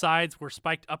and the sides were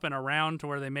spiked up and around to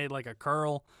where they made like a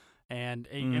curl. And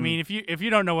I mean, if you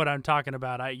don't know what I'm talking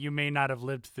about, you may not have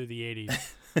lived through the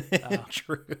 80s.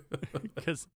 True.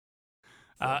 Because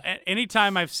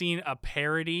anytime I've seen a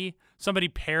parody, somebody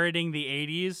parroting the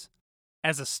 80s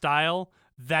as a style,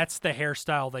 that's the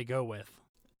hairstyle they go with.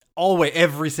 All the way,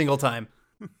 every single time.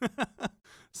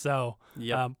 So,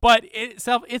 Yep. but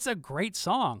itself, it's a great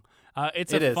song.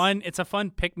 It's It is. a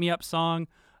fun pick me up song.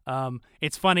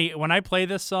 It's funny when I play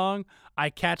this song, I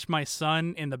catch my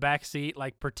son in the back seat,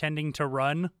 like pretending to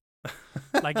run,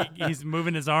 like he's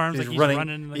moving his arms, like he's running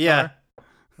in the car.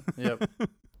 Yep.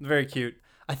 Very cute.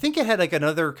 I think it had like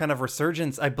another kind of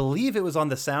resurgence. I believe it was on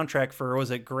the soundtrack for,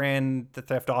 was it Grand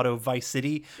Theft Auto Vice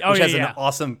City, which has an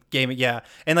awesome game. Yeah.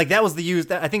 And like that was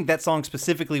I think that song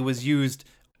specifically was used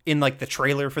in like the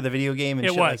trailer for the video game and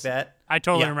shit like that. I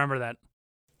totally Yeah. remember that.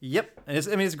 Yep. And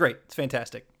it's great. It's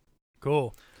fantastic.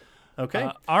 Cool. Okay.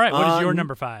 All right. What is your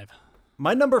number 5?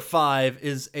 My number 5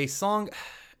 is a song.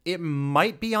 It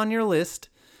might be on your list.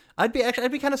 I'd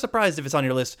be kind of surprised if it's on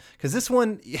your list, because this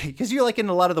one, because you're like in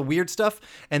a lot of the weird stuff,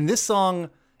 and this song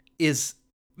is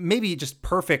maybe just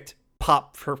perfect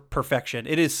pop perfection.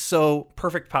 It is so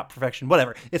perfect pop perfection.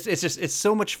 Whatever. It's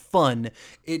so much fun.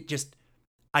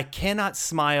 I cannot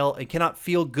smile and cannot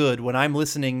feel good when I'm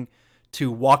listening to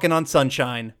 "Walking on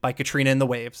Sunshine" by Katrina and the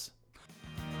Waves.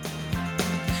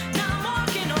 Now I'm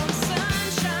walking on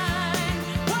sunshine.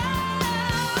 Whoa,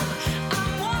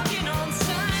 I'm walking on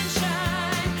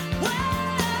sunshine. Whoa,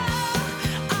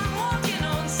 I'm walking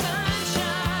on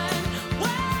sunshine. Whoa,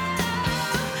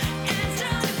 and it's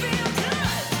starting to feel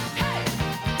good. Hey,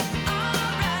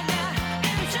 all right now,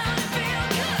 and it's starting to feel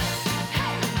good.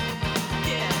 Hey,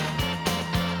 yeah.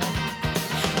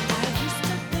 I used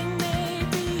to think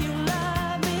maybe you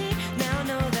love me. Now I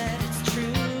know that it's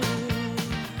true.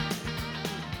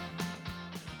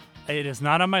 It is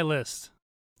not on my list.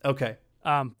 Okay.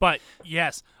 But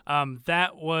yes,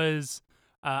 that was.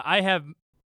 I have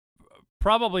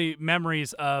probably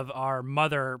memories of our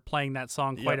mother playing that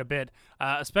song quite a bit,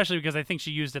 especially because I think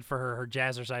she used it for her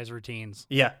jazzercise routines.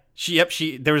 Yeah.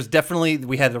 There was definitely,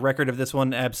 we had the record of this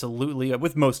one, absolutely,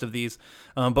 with most of these.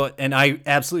 And I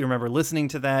absolutely remember listening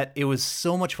to that. It was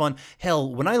so much fun.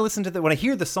 Hell, when I listen to when I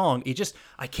hear the song,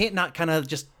 I can't not kind of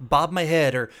just bob my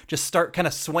head or just start kind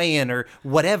of swaying or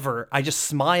whatever. I just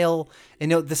smile.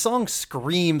 And the song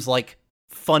screams like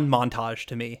fun montage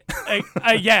to me.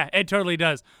 Yeah, it totally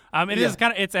does.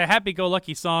 It's a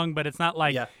happy-go-lucky song, but it's not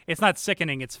like it's not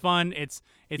sickening. It's fun. It's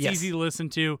easy to listen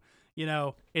to.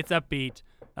 It's upbeat.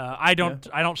 I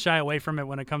don't shy away from it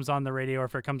when it comes on the radio or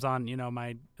if it comes on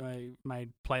my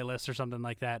playlist or something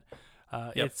like that.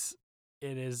 It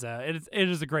is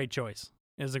a great choice.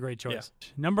 It is a great choice. Yeah.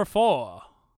 Number 4.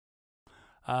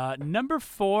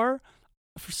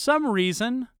 For some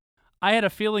reason, I had a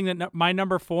feeling that my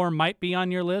number 4 might be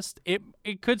on your list.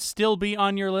 It could still be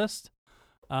on your list.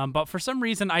 But for some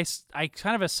reason, I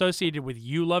kind of associated with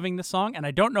you loving the song, and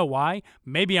I don't know why.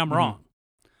 Maybe I'm wrong.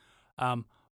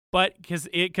 But because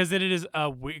it is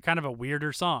kind of a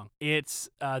weirder song. It's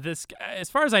this, as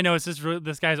far as I know, it's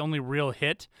this guy's only real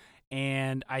hit,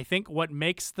 and I think what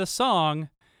makes the song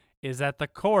is that the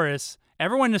chorus.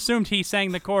 Everyone assumed he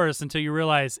sang the chorus until you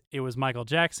realize it was Michael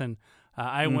Jackson.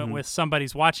 I went with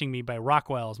 "Somebody's Watching Me" by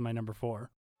Rockwell as my number 4.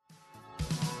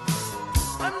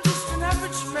 I'm just an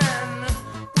average man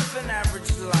with an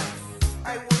average life.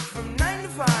 I work from 9 to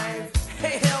 5.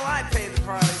 Hey, hell, I pay the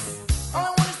price. All I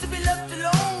want is to be left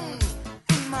alone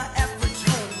in my average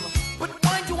home. But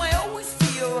why do I always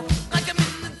feel like I'm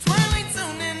in the twilight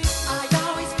zone? And I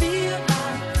always feel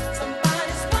like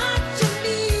somebody's watching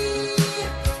me,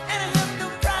 and I have no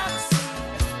privacy.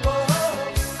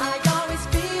 Oh, I always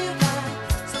feel like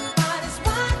somebody's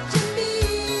watching me.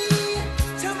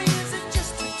 Tell me, is it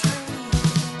just a dream?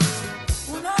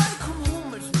 When I come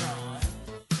home at night.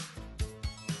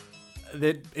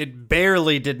 It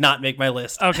barely did not make my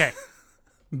list. Okay.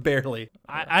 Barely.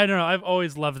 I don't know. I've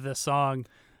always loved this song.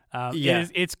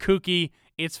 It's kooky.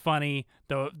 It's funny.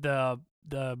 The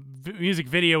music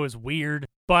video is weird,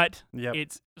 but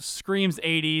it screams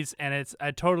 80s, and it's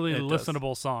a totally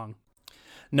listenable song.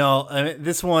 No,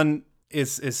 this one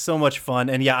is so much fun,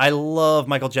 and I love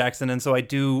Michael Jackson, and so I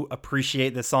do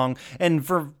appreciate this song. And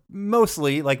for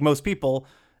mostly, like most people,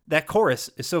 that chorus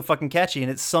is so fucking catchy,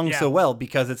 and it's sung so well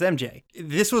because it's MJ.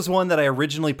 This was one that I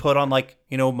originally put on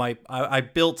I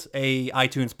built a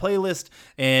iTunes playlist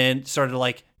and started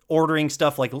like ordering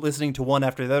stuff, like listening to one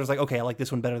after the other. I was like, okay, I like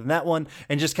this one better than that one,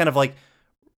 and just kind of like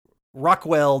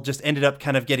Rockwell just ended up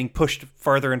kind of getting pushed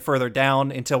further and further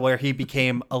down until where he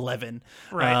became 11.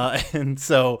 Right. And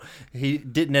so he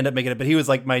didn't end up making it, but he was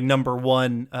like my number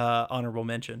one honorable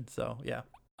mention. So yeah.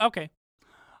 Okay.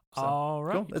 So, All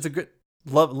right. cool. It's a good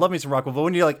love me some Rockwell. But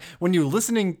when you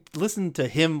listen to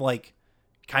him like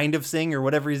kind of sing or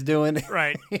whatever he's doing,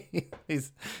 Right.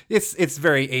 it's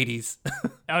very 80s.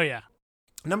 Oh yeah.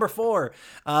 Number 4.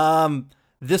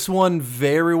 This one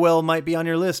very well might be on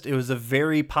your list. It was a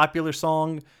very popular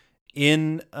song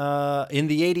in the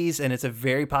 80s, and it's a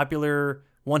very popular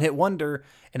one-hit wonder.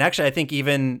 And actually, I think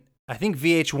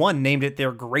VH1 named it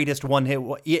their greatest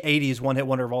 80s one-hit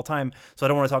wonder of all time. So I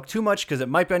don't want to talk too much because it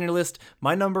might be on your list.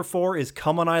 My number 4 is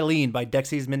 "Come On Eileen" by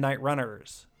Dexy's Midnight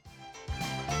Runners.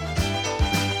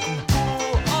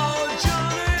 Oh,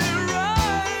 Johnny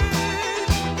Ride.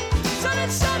 Sunny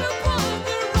side upon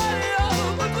the radio,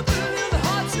 with the billion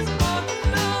hearts in my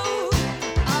know.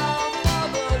 Our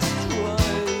mothers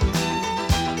cried.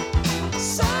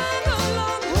 Sang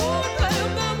along, who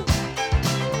played them?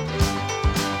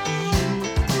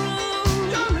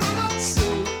 You grown so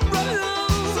right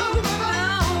on.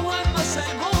 Now I must say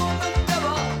more than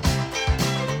ever.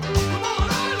 Come on,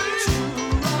 Eileen.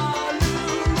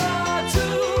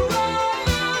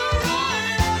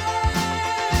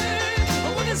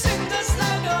 We can sing this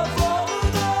like a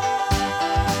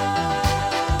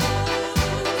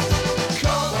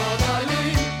Come on,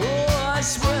 Eileen. Oh, I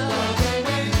swear,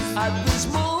 at this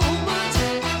moment,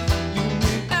 you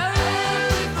mean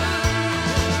everything.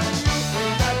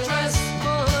 In that dress,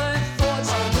 my thoughts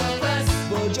are the best,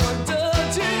 but you're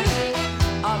dirty.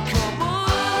 Oh, come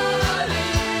on, Eileen.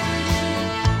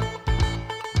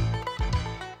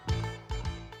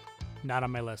 Not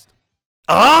on my list.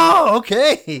 Oh,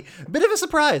 okay. Bit of a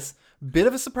surprise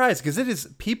because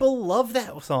people love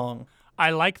that song. I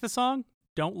like the song.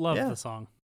 Don't love Yeah. the song.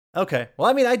 Okay. Well,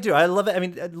 I mean, I do. I love it. I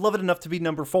mean, I love it enough to be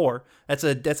number 4. That's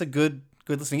a good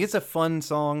listening. It's a fun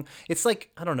song. It's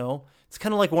like, I don't know. It's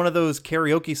kind of like one of those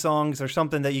karaoke songs or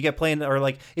something that you get playing, or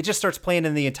like it just starts playing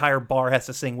and the entire bar has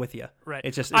to sing with you. Right.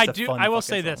 It's just. I It's a do. fun I will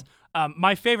fucking say this. song.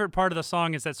 My favorite part of the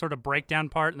song is that sort of breakdown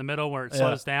part in the middle where it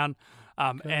slows down.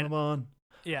 And Come on,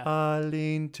 yeah.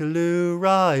 Eileen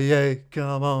Telluride, yeah,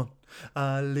 come on.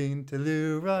 Eileen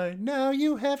Telluride, now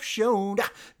you have shown,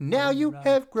 now you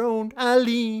have grown,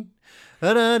 Eileen.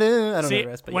 I don't know See, the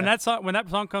rest, but when yeah. that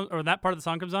song comes, or that part of the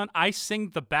song comes on, I sing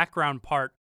the background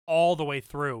part all the way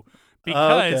through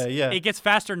because okay, yeah. it gets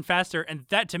faster and faster, and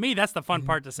that to me that's the fun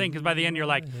part to sing because by the end you're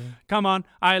like, come on,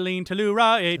 Eileen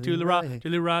Tellura, Tellura,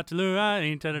 Tellura, Tellura,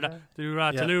 Eileen Tellura,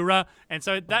 Tellura, Yeah. Tellura, and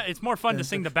so that it's more fun to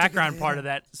sing the background part of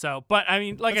that. So, but I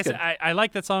mean, like That's I said, I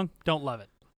like that song. Don't love it.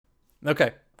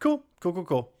 Okay, cool.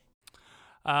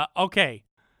 Okay,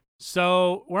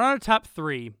 so we're on our top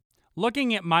 3.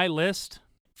 Looking at my list,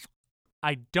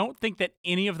 I don't think that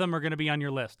any of them are going to be on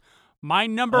your list. My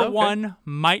number Okay. 1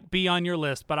 might be on your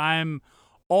list, but I'm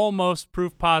almost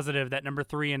proof positive that number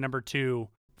 3 and number 2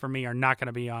 for me are not going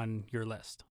to be on your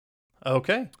list.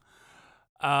 Okay,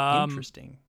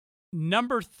 interesting.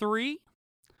 Number 3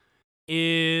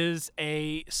 is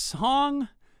a song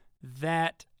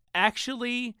that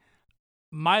actually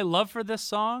my love for this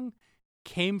song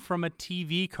came from a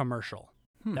TV commercial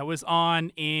that was on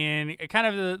in kind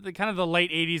of the late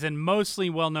 80s and mostly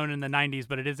well known in the 90s,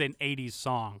 but it is an 80s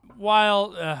song.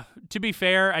 While to be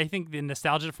fair, I think the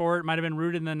nostalgia for it might have been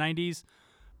rooted in the 90s.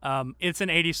 It's an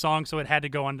 80s song, so it had to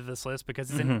go onto this list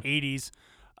because it's an 80s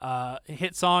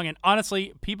hit song, and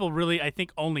honestly, people really I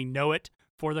think only know it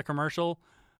for the commercial.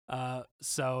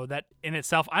 So that in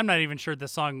itself, I'm not even sure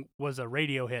this song was a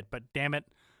radio hit, but damn it,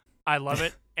 I love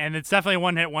it. And it's definitely a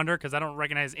one-hit wonder because I don't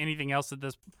recognize anything else that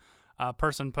this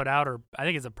person put out, or I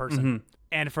think it's a person.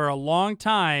 And for a long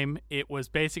time, it was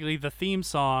basically the theme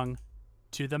song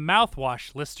to the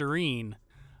mouthwash Listerine.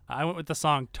 I went with the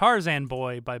song Tarzan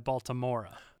Boy by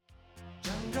Baltimora.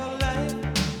 Jungle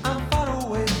life, I'm far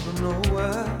away from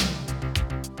nowhere.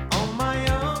 On my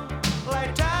own,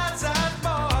 like Tarzan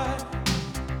boy.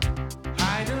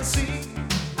 Hide and seek,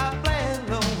 I play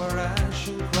alone where I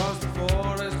shoot across the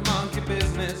forest. Monkey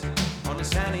business on a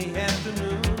sunny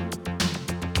afternoon.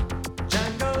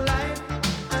 Jungle life,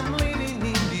 I'm living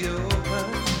in the open.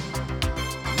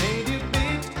 Native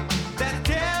beat that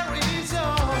carries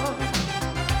on.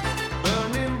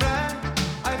 Burning bright,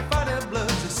 I fight a blood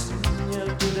to signal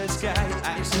to the sky.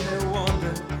 I sit and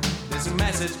wonder, there's a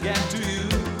message get to you.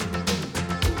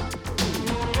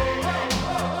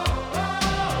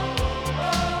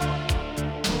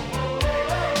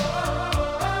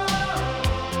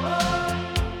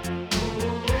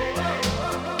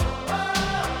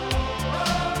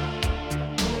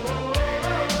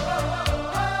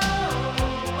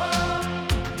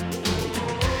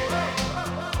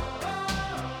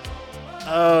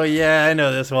 Oh yeah, I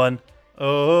know this one.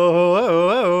 Oh,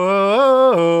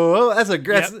 that's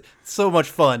that's so much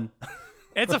fun.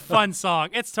 It's a fun song.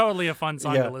 It's totally a fun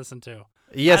song Yeah. to listen to.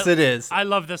 Yes, it is. I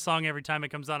love this song every time it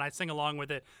comes on. I sing along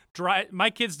with it. My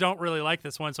kids don't really like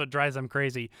this one, so it drives them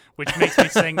crazy, which makes me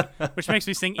sing. Which makes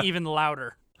me sing even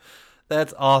louder.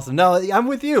 That's awesome. No, I'm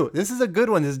with you. This is a good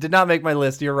one. This did not make my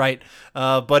list. You're right,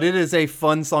 but it is a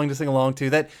fun song to sing along to.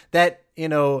 That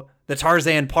the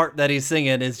Tarzan part that he's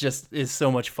singing is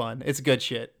so much fun. It's good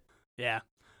shit. Yeah.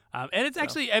 And it's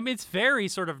actually, I mean, it's very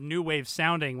sort of new wave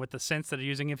sounding with the synths that are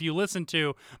using. If you listen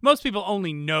to, most people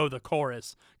only know the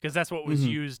chorus because that's what was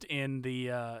used in the,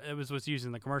 it was what's used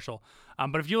in the commercial.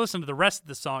 But if you listen to the rest of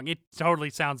the song, it totally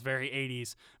sounds very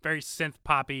 80s, very synth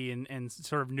poppy and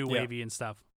sort of new wavy and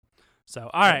stuff. So,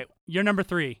 all right, you're number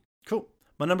 3. Cool.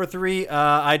 My number 3,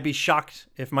 I'd be shocked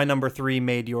if my number 3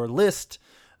 made your list.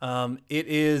 It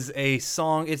is a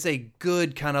song. It's a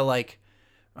good kind of like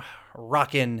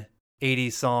rockin'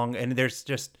 80s song, and there's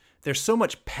so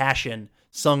much passion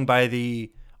sung by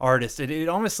the artist. It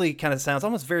honestly kind of sounds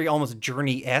almost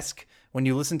Journey-esque when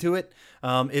you listen to it.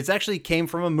 It's actually came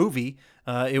from a movie.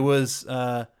 It was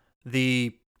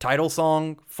the title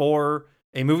song for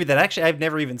a movie that actually I've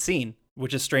never even seen,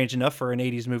 which is strange enough for an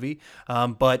 80s movie.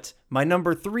 But my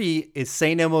number 3 is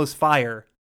St. Elmo's Fire,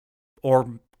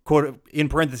 or quote in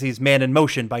parentheses, Man in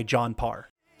Motion by John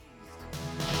Parr.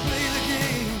 Play the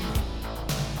game.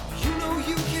 You know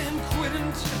you can quit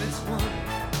until it's won.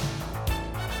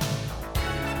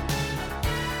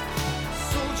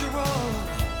 Soldier on.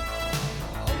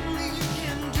 Only you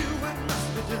can do what must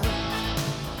be done.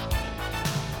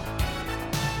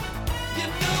 You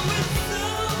know in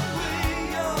some way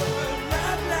you're a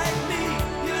lot like me.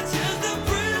 You're just a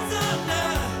prisoner,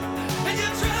 and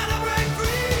you're trying to break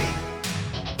free.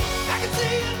 I can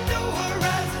see a new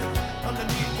horizon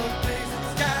underneath the blazing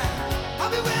sky. I'll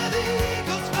be where the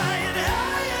eagles flying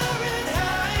higher and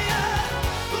higher.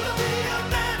 Gonna be a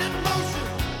man in motion.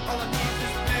 All I need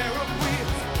is a pair of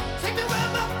wheels. Take me where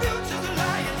my future's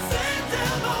lying. St.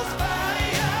 Elmo's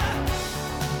Fire.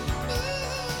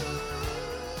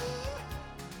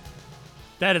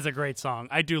 That is a great song.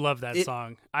 I do love that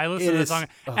song. I listen it to the is- song,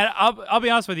 oh. and I'll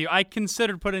be honest with you. I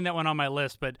considered putting that one on my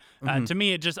list, but to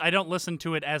me, I don't listen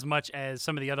to it as much as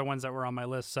some of the other ones that were on my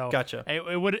list. So Gotcha.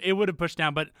 It would have pushed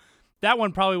down, but that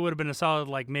one probably would have been a solid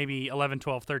like maybe 11,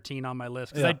 12, 13 on my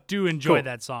list because Yeah. I do enjoy Cool.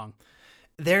 that song.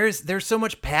 There's so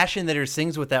much passion that he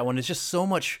sings with that one. It's just so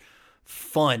much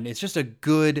fun. It's just a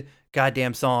good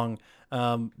goddamn song.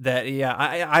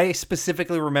 I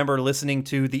specifically remember listening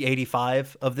to the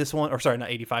 85 of this one, or sorry, not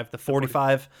 85, the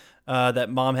 45 that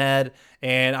Mom had,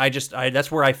 and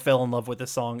that's where I fell in love with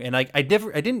this song. And I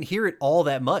didn't hear it all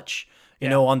that much, you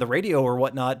know, on the radio or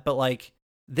whatnot, but like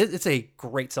it's a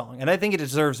great song, and I think it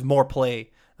deserves more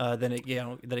play than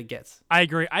it gets. I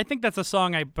agree. I think that's a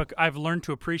song I've learned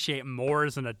to appreciate more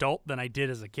as an adult than I did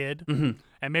as a kid,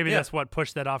 and maybe that's what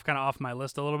pushed that off my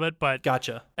list a little bit. But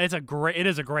Gotcha. it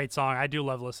is a great song. I do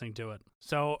love listening to it.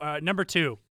 So number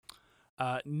two,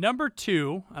 and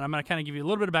I'm going to kind of give you a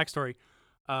little bit of backstory.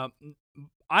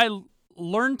 I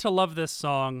learned to love this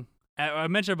song. I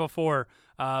mentioned it before.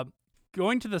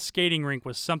 Going to the skating rink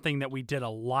was something that we did a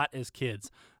lot as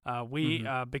kids.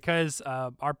 Because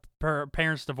our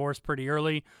parents divorced pretty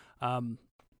early.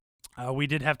 We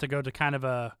did have to go to kind of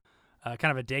a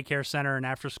daycare center and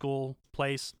after school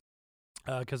place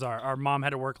because our mom had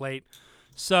to work late.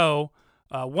 So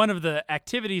one of the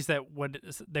activities that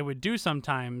they would do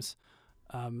sometimes,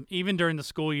 even during the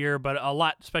school year, but a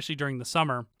lot, especially during the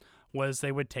summer, was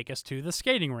they would take us to the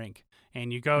skating rink.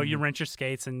 And you go, you rent your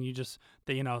skates, and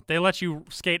they let you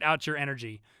skate out your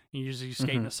energy. You usually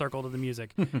skate in a circle to the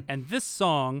music. And this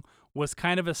song was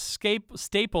kind of a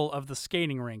staple of the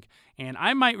skating rink. And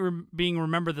I might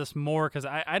remember this more because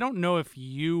I don't know if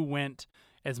you went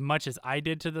as much as I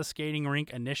did to the skating rink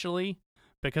initially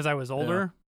because I was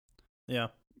older. Yeah.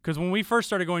 Because when we first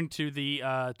started going to the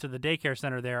daycare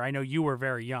center there, I know you were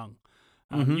very young.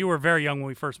 You were very young when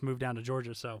we first moved down to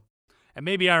Georgia, so. And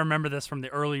maybe I remember this from the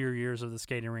earlier years of the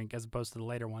skating rink as opposed to the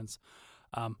later ones.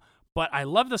 But I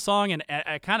love the song, and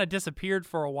I kind of disappeared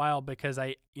for a while because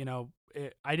I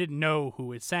didn't know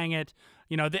who had sang it.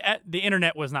 The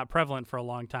internet was not prevalent for a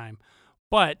long time.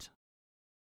 But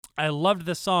I loved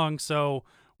the song, so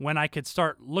when I could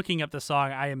start looking up the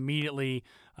song, I immediately,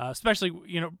 especially,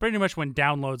 pretty much when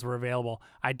downloads were available,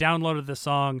 I downloaded the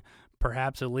song,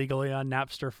 perhaps illegally on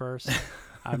Napster first.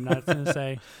 I'm not going to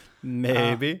say.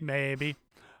 Maybe.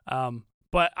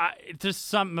 But just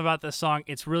something about this song.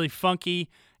 It's really funky,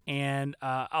 and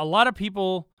a lot of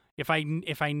people,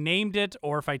 if I named it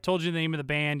or if I told you the name of the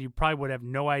band, you probably would have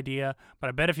no idea. But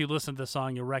I bet if you listen to the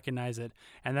song, you'll recognize it.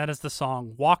 And that is the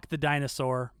song "Walk the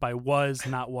Dinosaur" by Was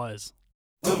Not Was.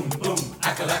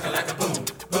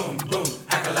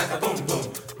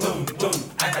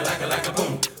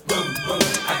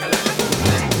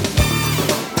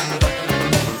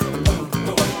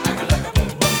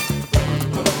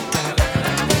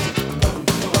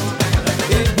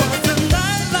 It was a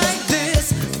night like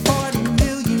this 40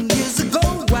 million years ago.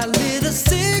 I lit a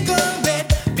cigarette,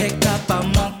 picked up a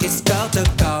monkey skull to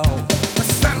go. The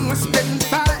sun was spitting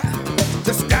fire,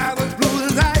 the sky was blue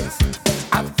as ice.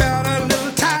 I felt a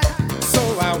little tired, so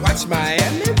I watched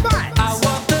Miami Vice. I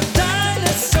walked the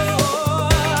dinosaur.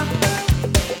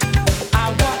 I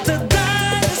walked the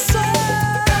dinosaur.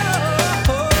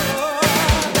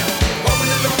 Open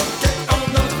the door, get on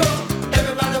the floor.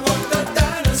 Everybody walk the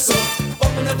dinosaur.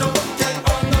 Open the door, get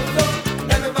on the floor.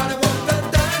 Everybody walk the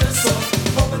dinosaur.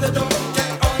 Open the door,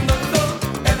 get on the floor.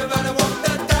 Everybody walk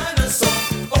the dinosaur.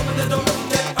 Open the door,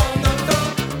 get on the floor.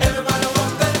 Everybody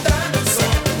walk the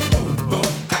dinosaur. Boom, boom,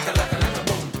 akalaka,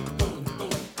 boom, boom,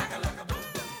 boom, akalaka, boom.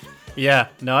 Yeah,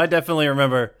 no, I definitely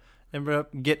remember.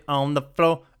 Get on the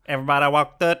floor. Everybody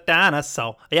walk the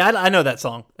dinosaur. Yeah, I know that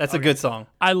song. That's a good song.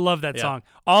 I love that Yeah. song.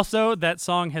 Also, that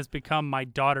song has become my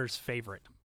daughter's favorite.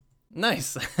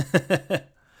 Nice.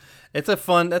 That's a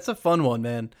fun one,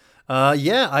 man.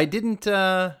 Yeah, I didn't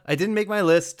make my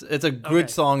list. It's a good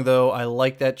Okay. song though. I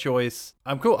like that choice.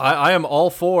 I'm cool. I am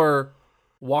all for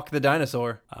Walk the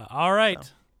Dinosaur. All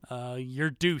right.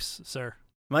 Your deuce, sir.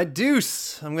 My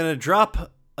deuce. I'm gonna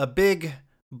drop a big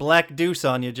black deuce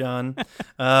on you, John,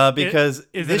 because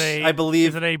Is this, it a, I believe,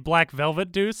 is it a black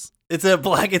velvet deuce? it's a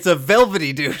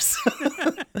velvety deuce.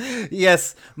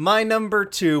 Yes, my number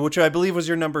 2, which I believe was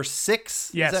your number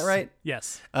 6. Yes. Is that right?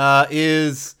 Yes.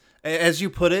 Is, as you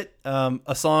put it,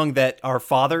 a song that our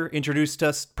father introduced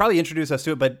us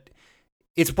to it, but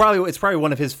it's probably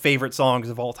one of his favorite songs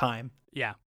of all time.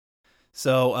 Yeah.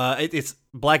 So it's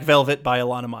Black Velvet by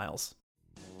Alana Miles.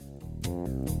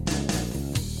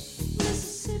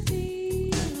 Mississippi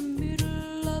in the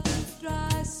middle of a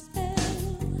dry spell.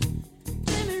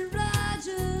 Jimmy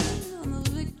Rogers on the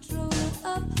Victrola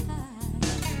up high.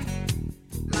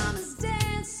 Mama's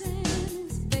dancing,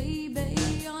 his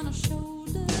baby on her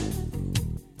shoulder.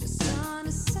 The sun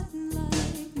is setting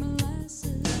like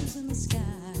molasses in the sky.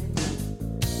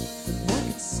 The boy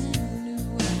could sing,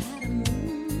 knew how to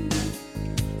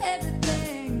move.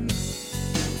 Everything,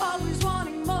 always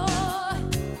wanting more.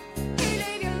 He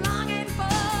leave you longing for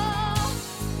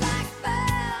black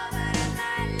velvet and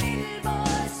that little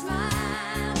boy's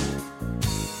smile.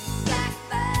 Black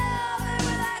velvet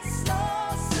with that slow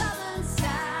southern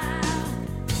style.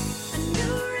 A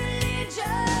new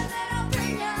religion that'll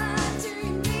bring you to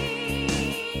your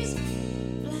knees.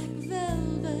 Black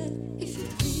velvet, if you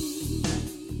please.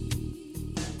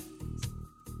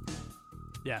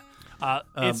 Yeah.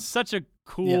 It's such a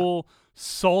cool,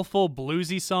 soulful,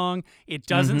 bluesy song. It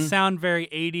doesn't sound very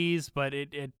 80s, but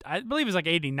I believe it was like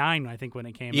 89, I think, when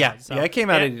it came Yeah, out. So yeah, it came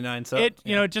out 89. So it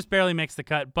it just barely makes the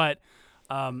cut, but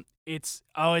it's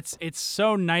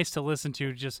so nice to listen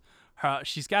to. Just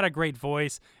she's got a great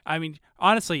voice. I mean,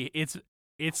 honestly, it's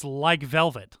like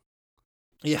velvet.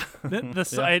 yeah,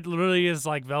 It literally is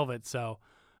like velvet. So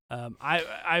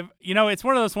it's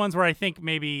one of those ones where I think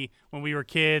maybe when we were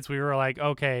kids, we were like,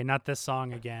 okay, not this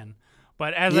song again.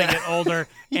 But as I get older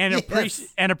and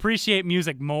appreciate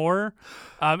music more,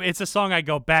 it's a song I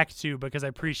go back to because I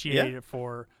appreciate it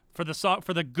for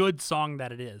the good song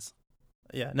that it is.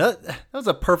 Yeah, no, that was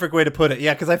a perfect way to put it.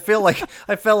 Yeah, because I felt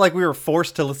like we were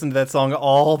forced to listen to that song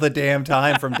all the damn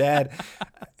time from Dad.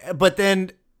 But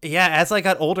then, yeah, as I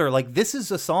got older, like this is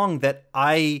a song that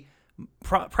I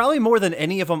probably more than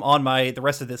any of them on the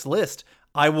rest of this list,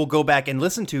 I will go back and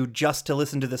listen to just to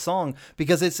listen to the song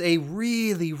because it's a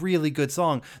really, really good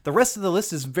song. The rest of the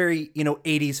list is very,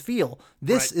 80s feel.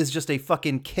 This is just a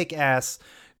fucking kick-ass,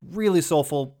 really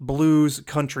soulful blues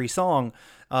country song.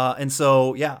 And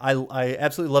so, yeah, I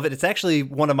absolutely love it. It's actually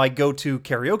one of my go-to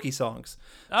karaoke songs.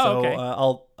 Oh, so okay.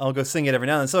 I'll go sing it every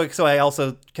now and then. So I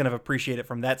also kind of appreciate it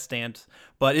from that stand.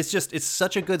 But it's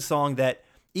such a good song that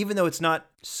even though it's not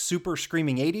super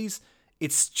screaming 80s,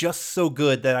 it's just so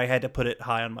good that I had to put it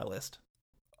high on my list.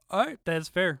 All right, that's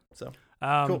fair. So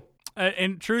Cool.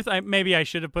 In truth, maybe I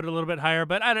should have put it a little bit higher,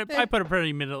 but I put it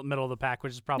pretty middle of the pack,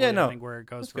 which is probably I think where it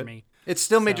goes for good. me. It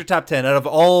still made your top 10 out of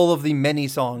all of the many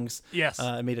songs. Yes.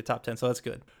 It made a top 10, so that's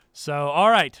good. So, all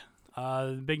right,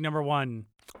 big number 1.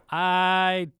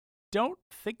 I don't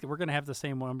think that we're gonna have the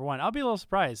same number 1. I'll be a little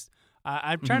surprised.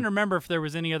 I'm trying to remember if there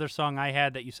was any other song I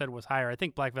had that you said was higher. I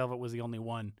think Black Velvet was the only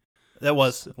one. That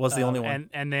was the only one.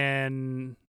 And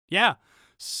then yeah.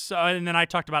 So and then I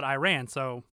talked about Iran.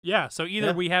 So yeah. So either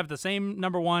Yeah. we have the same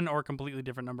number one or completely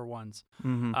different number ones.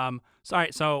 Mm-hmm. So all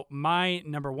right. So my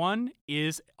number one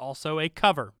is also a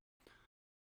cover.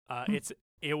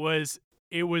 It was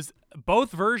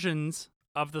both versions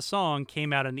of the song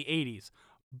came out in the 80s.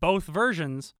 Both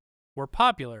versions were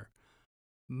popular.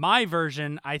 My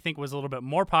version, I think, was a little bit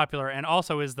more popular and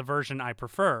also is the version I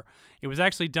prefer. It was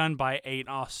actually done by an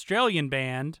Australian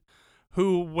band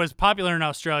who was popular in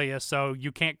Australia, so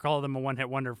you can't call them a one-hit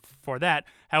wonder for that.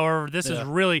 However, this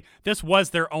was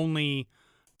their only,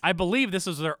 I believe this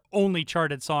is their only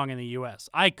charted song in the U.S.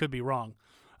 I could be wrong.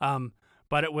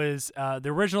 But it was the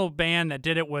original band that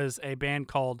did it was a band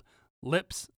called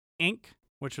Lips Inc.,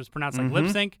 which was pronounced like Lip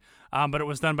Sync, but it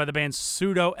was done by the band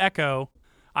Pseudo Echo.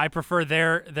 I prefer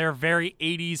their very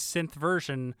 80s synth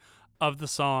version of the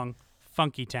song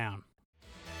Funky Town.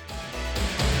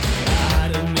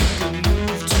 Gotta make a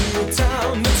move to a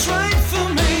town that's right for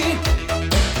me.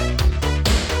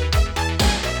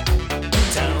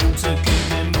 Town to keep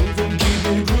me moving, keep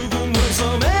me grooving with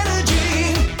some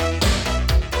energy.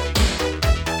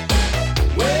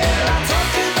 Well, I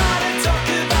talk about it, talk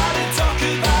about it, talk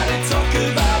about it, talk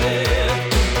about it.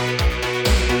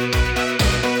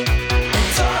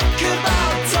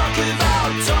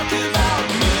 Talk about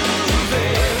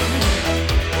moving.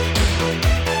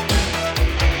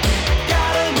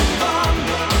 Gotta move on.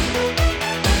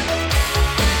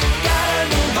 Gotta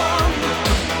move on.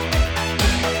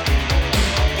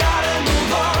 Gotta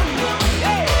move on.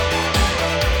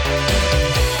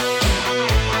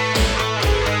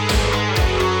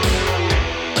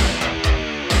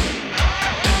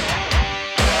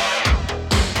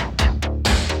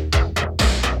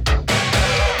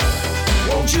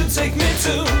 Won't you take me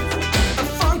to a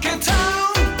funky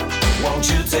town? Won't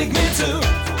you take me to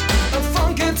a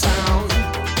funky town?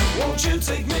 Won't you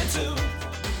take me to a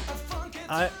funky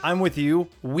town? I'm with you.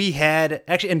 We had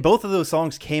actually, and both of those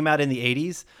songs came out in the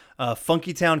 80s.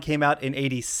 Funky Town came out in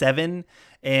 87,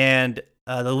 and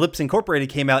the Lips Incorporated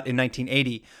came out in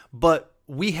 1980. But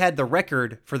we had the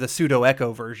record for the Pseudo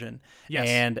Echo version. Yes.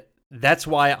 And that's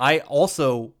why I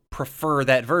also prefer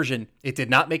that version. It did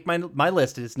not make my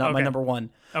list. It's not my Okay. number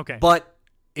one. Okay. But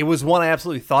it was one I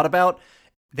absolutely thought about.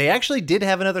 They actually did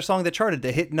have another song that charted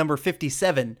to hit number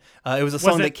 57. It was a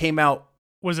song it- that came out.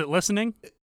 Was it Listening?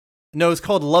 No, it's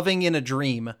called "Loving in a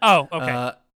Dream." Oh,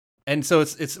 okay. And so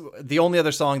it's the only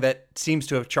other song that seems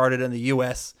to have charted in the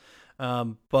U.S.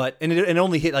 But it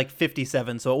only hit like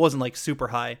 57, so it wasn't like super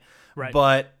high. Right.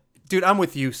 But dude, I'm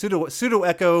with you. Pseudo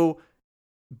Echo,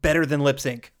 better than Lip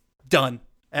Sync. Done.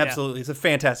 Absolutely, it's a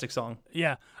fantastic song.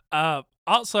 Yeah.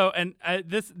 Also, and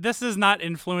this does not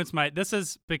influence my. This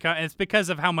is because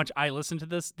of how much I listen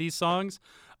to these songs.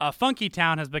 Funky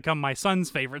Town has become my son's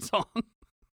favorite song.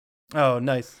 Oh,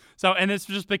 nice. So, and it's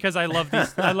just because I love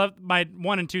these. I love my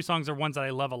 1 and 2 songs are ones that I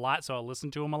love a lot, so I listen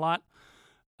to them a lot.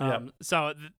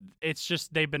 So it's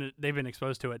just they've been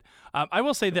exposed to it. I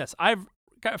will say this: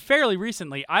 fairly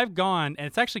recently I've gone, and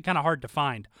it's actually kind of hard to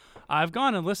find. I've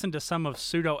gone and listened to some of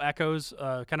Pseudo Echo's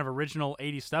kind of original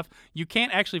 80s stuff. You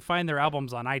can't actually find their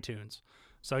albums on iTunes,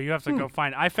 so you have to go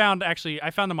find. I found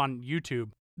them on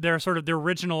YouTube. They're sort of the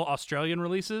original Australian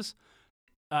releases.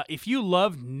 If you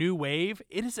love new wave,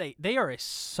 they are a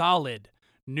solid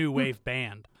new wave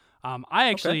band. I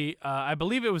actually, I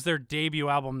believe it was their debut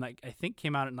album that I think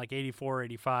came out in like 84 or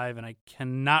 85, and I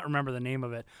cannot remember the name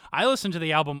of it. I listened to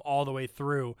the album all the way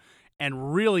through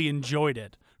and really enjoyed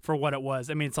it for what it was.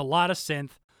 I mean, it's a lot of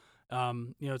synth,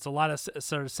 it's a lot of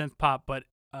sort of synth pop, but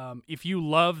if you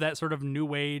love that sort of new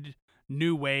wave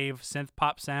synth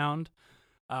pop sound,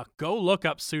 go look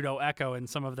up Pseudo Echo and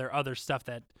some of their other stuff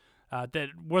that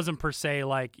wasn't per se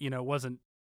wasn't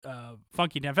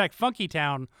Funky Town. In fact, Funky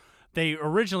Town, they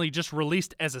originally just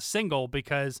released as a single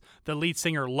because the lead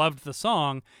singer loved the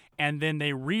song, and then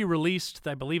they re-released,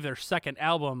 I believe, their second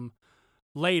album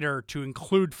later to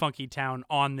include Funky Town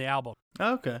on the album.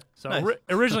 Okay. So Nice.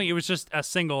 originally it was just a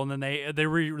single, and then they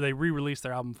re-released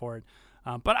their album for it.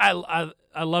 But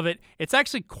I love it. It's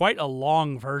actually quite a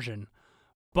long version,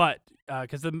 but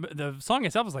because the song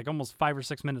itself is like almost 5 or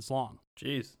 6 minutes long.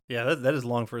 Jeez. Yeah, that is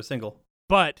long for a single.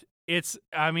 But it's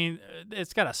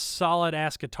got a solid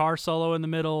ass guitar solo in the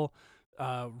middle.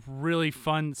 Really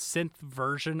fun synth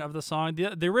version of the song.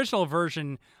 The original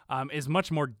version is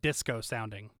much more disco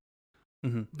sounding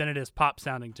than it is pop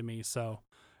sounding to me. So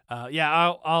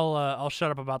I'll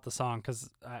shut up about the song because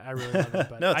I really love it.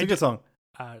 But No, it's a good song.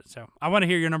 So I want to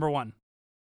hear your number one.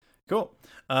 Cool.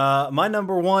 My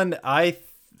number one, I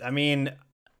mean,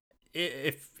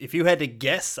 if you had to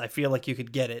guess, I feel like you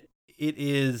could get it. It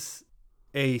is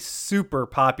a super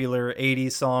popular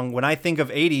 80s song. When I think of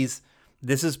 80s,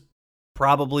 this is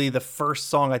probably the first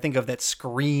song I think of that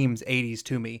screams 80s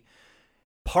to me.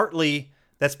 Partly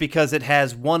that's because it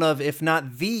has one of, if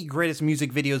not the greatest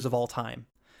music videos of all time.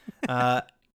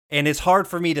 And it's hard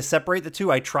for me to separate the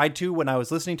two. I tried to when I was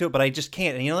listening to it, but I just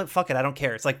can't. And you know what? Fuck it. I don't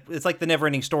care. It's like the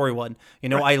Neverending Story one. You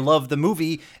know, Right. I love the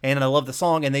movie and I love the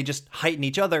song, and they just heighten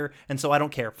each other, and so I don't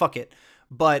care. Fuck it.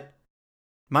 But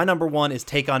my number one is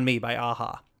 "Take on Me" by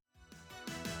Aha.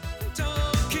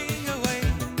 Talking away.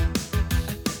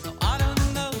 I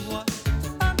don't know what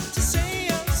to say.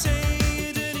 I'll say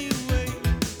it anyway.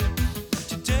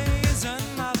 Today is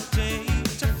another day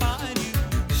to find you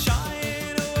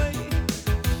shying away.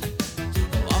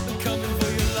 I've been coming for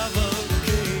your love,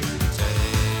 okay?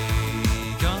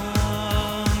 Take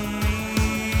on me.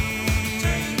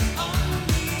 Take on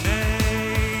me.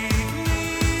 Take me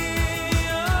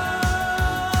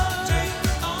on.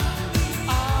 Take on me.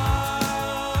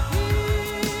 I'll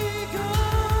be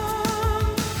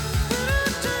gone.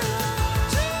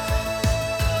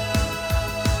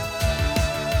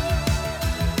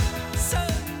 So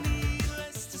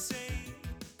needless to say.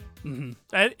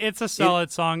 It's a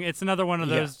solid song. It's another one of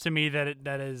Yeah. those to me that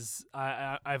is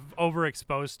I've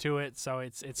overexposed to it, so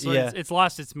it's Yeah. it's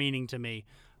lost its meaning to me.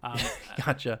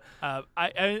 Gotcha.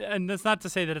 And that's not to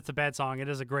say that it's a bad song. It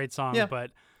is a great song, Yeah.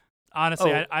 but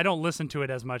honestly, Oh. I don't listen to it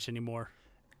as much anymore.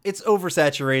 It's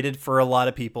oversaturated for a lot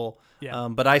of people. Yeah.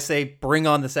 But I say bring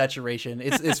on the saturation.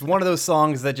 It's one of those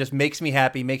songs that just makes me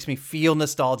happy, makes me feel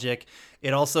nostalgic.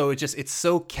 It also it's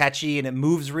so catchy and it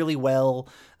moves really well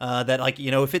that, like,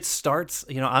 you know, if it starts,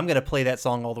 you know, I'm gonna play that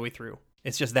song all the way through.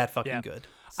 It's just that fucking Yeah. good.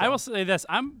 I will say this: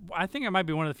 I think I might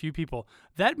be one of the few people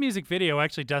that music video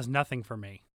actually does nothing for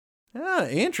me.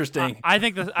 Interesting. I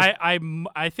think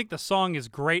I think the song is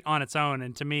great on its own,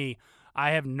 and to me, I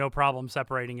have no problem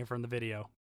separating it from the video.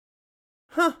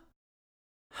 Huh.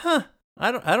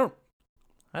 I don't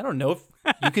know if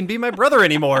you can be my brother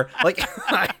anymore. Like,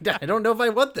 I don't know if I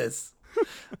want this.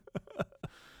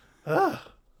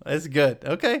 That's good.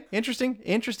 Okay. Interesting.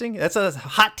 That's a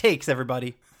hot takes,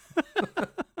 everybody.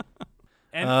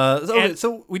 And,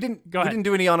 So we didn't Go ahead.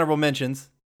 do any honorable mentions.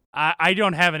 I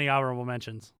don't have any honorable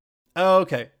mentions. Oh,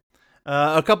 okay.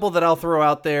 A couple that I'll throw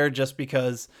out there just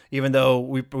because, even though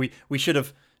we should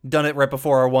have done it right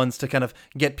before our ones to kind of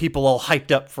get people all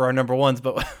hyped up for our number ones,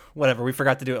 but whatever. We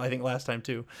forgot to do it, I think, last time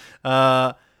too.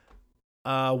 What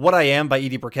I Am by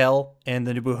Edie Brickell and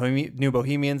the New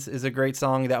Bohemians is a great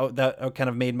song that kind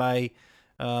of made my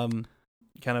kind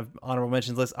of honorable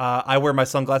mentions list. I Wear My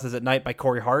Sunglasses at Night by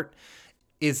Corey Hart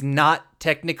is not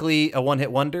technically a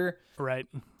one-hit wonder Right.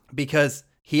 because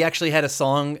he actually had a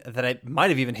song that I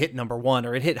might have even hit number one,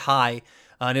 or it hit high,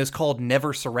 and it was called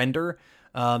Never Surrender.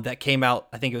 That came out,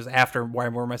 I think it was after Why I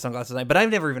Wear My Sunglasses at Night, but I've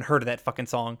never even heard of that fucking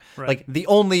song. Right. Like, the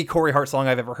only Corey Hart song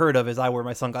I've ever heard of is I Wear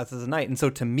My Sunglasses at Night, and so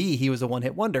to me, he was a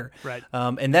one-hit wonder. Right.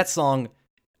 And that song,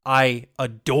 I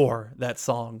adore that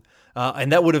song.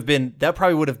 And that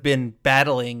probably would have been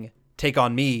battling Take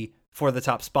On Me for the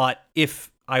top spot if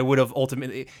I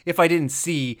didn't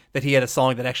see that he had a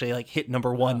song that actually, like, hit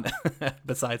number one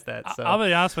besides that. So I'll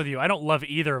be honest with you. I don't love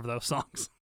either of those songs.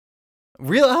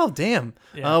 Real? Oh, damn.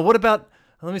 Yeah. What about,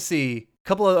 let me see,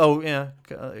 Obsession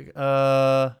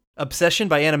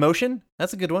by Animotion?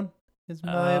 That's a good one. Is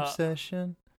my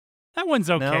obsession. That one's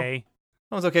okay.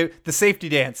 That was okay. The Safety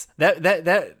Dance.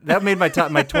 That made my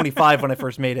top, my 25 when I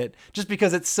first made it, just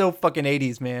because it's so fucking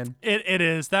 80s, man. It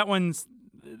is. That one's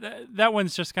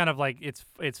just kind of like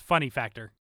it's funny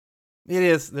factor. It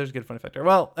is. There's a good fun factor.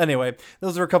 Well, anyway,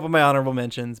 those are a couple of my honorable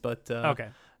mentions, but Okay.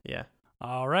 yeah.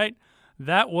 All right.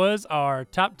 That was our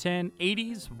top 10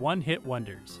 80s one-hit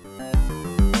wonders.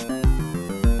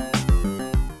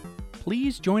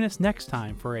 Please join us next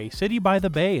time for a City by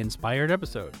the Bay inspired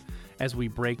episode as we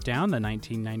break down the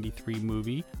 1993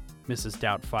 movie Mrs.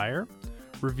 Doubtfire,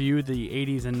 review the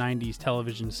 80s and 90s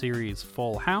television series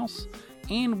Full House,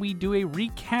 and we do a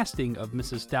recasting of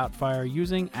Mrs. Doubtfire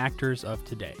using actors of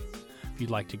today. If you'd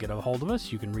like to get a hold of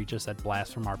us, you can reach us at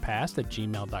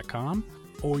blastfromourpast@gmail.com,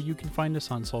 or you can find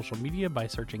us on social media by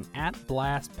searching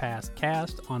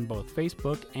 @BlastPastCast on both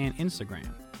Facebook and Instagram.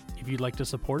 If you'd like to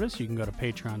support us, you can go to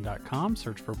patreon.com,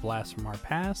 search for Blast From Our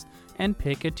Past, and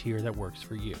pick a tier that works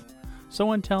for you.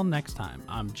 So until next time,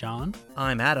 I'm John,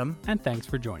 I'm Adam. and thanks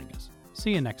for joining us.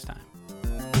 See you next time.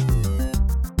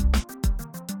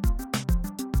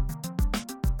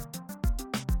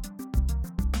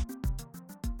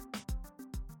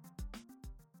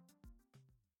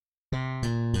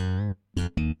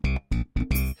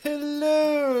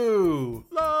 Hello.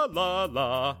 La la la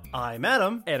la. I'm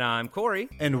Adam. And I'm Corey.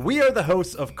 And we are the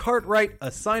hosts of Cartwright, a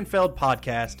Seinfeld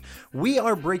podcast. We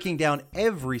are breaking down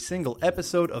every single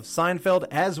episode of Seinfeld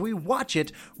as we watch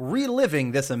it,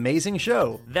 reliving this amazing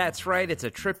show. That's right, it's a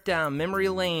trip down memory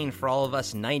lane for all of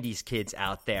us 90s kids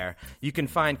out there. You can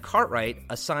find Cartwright,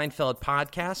 a Seinfeld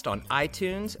podcast on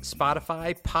iTunes,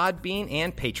 Spotify, Podbean,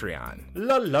 and Patreon.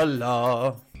 La la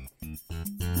la.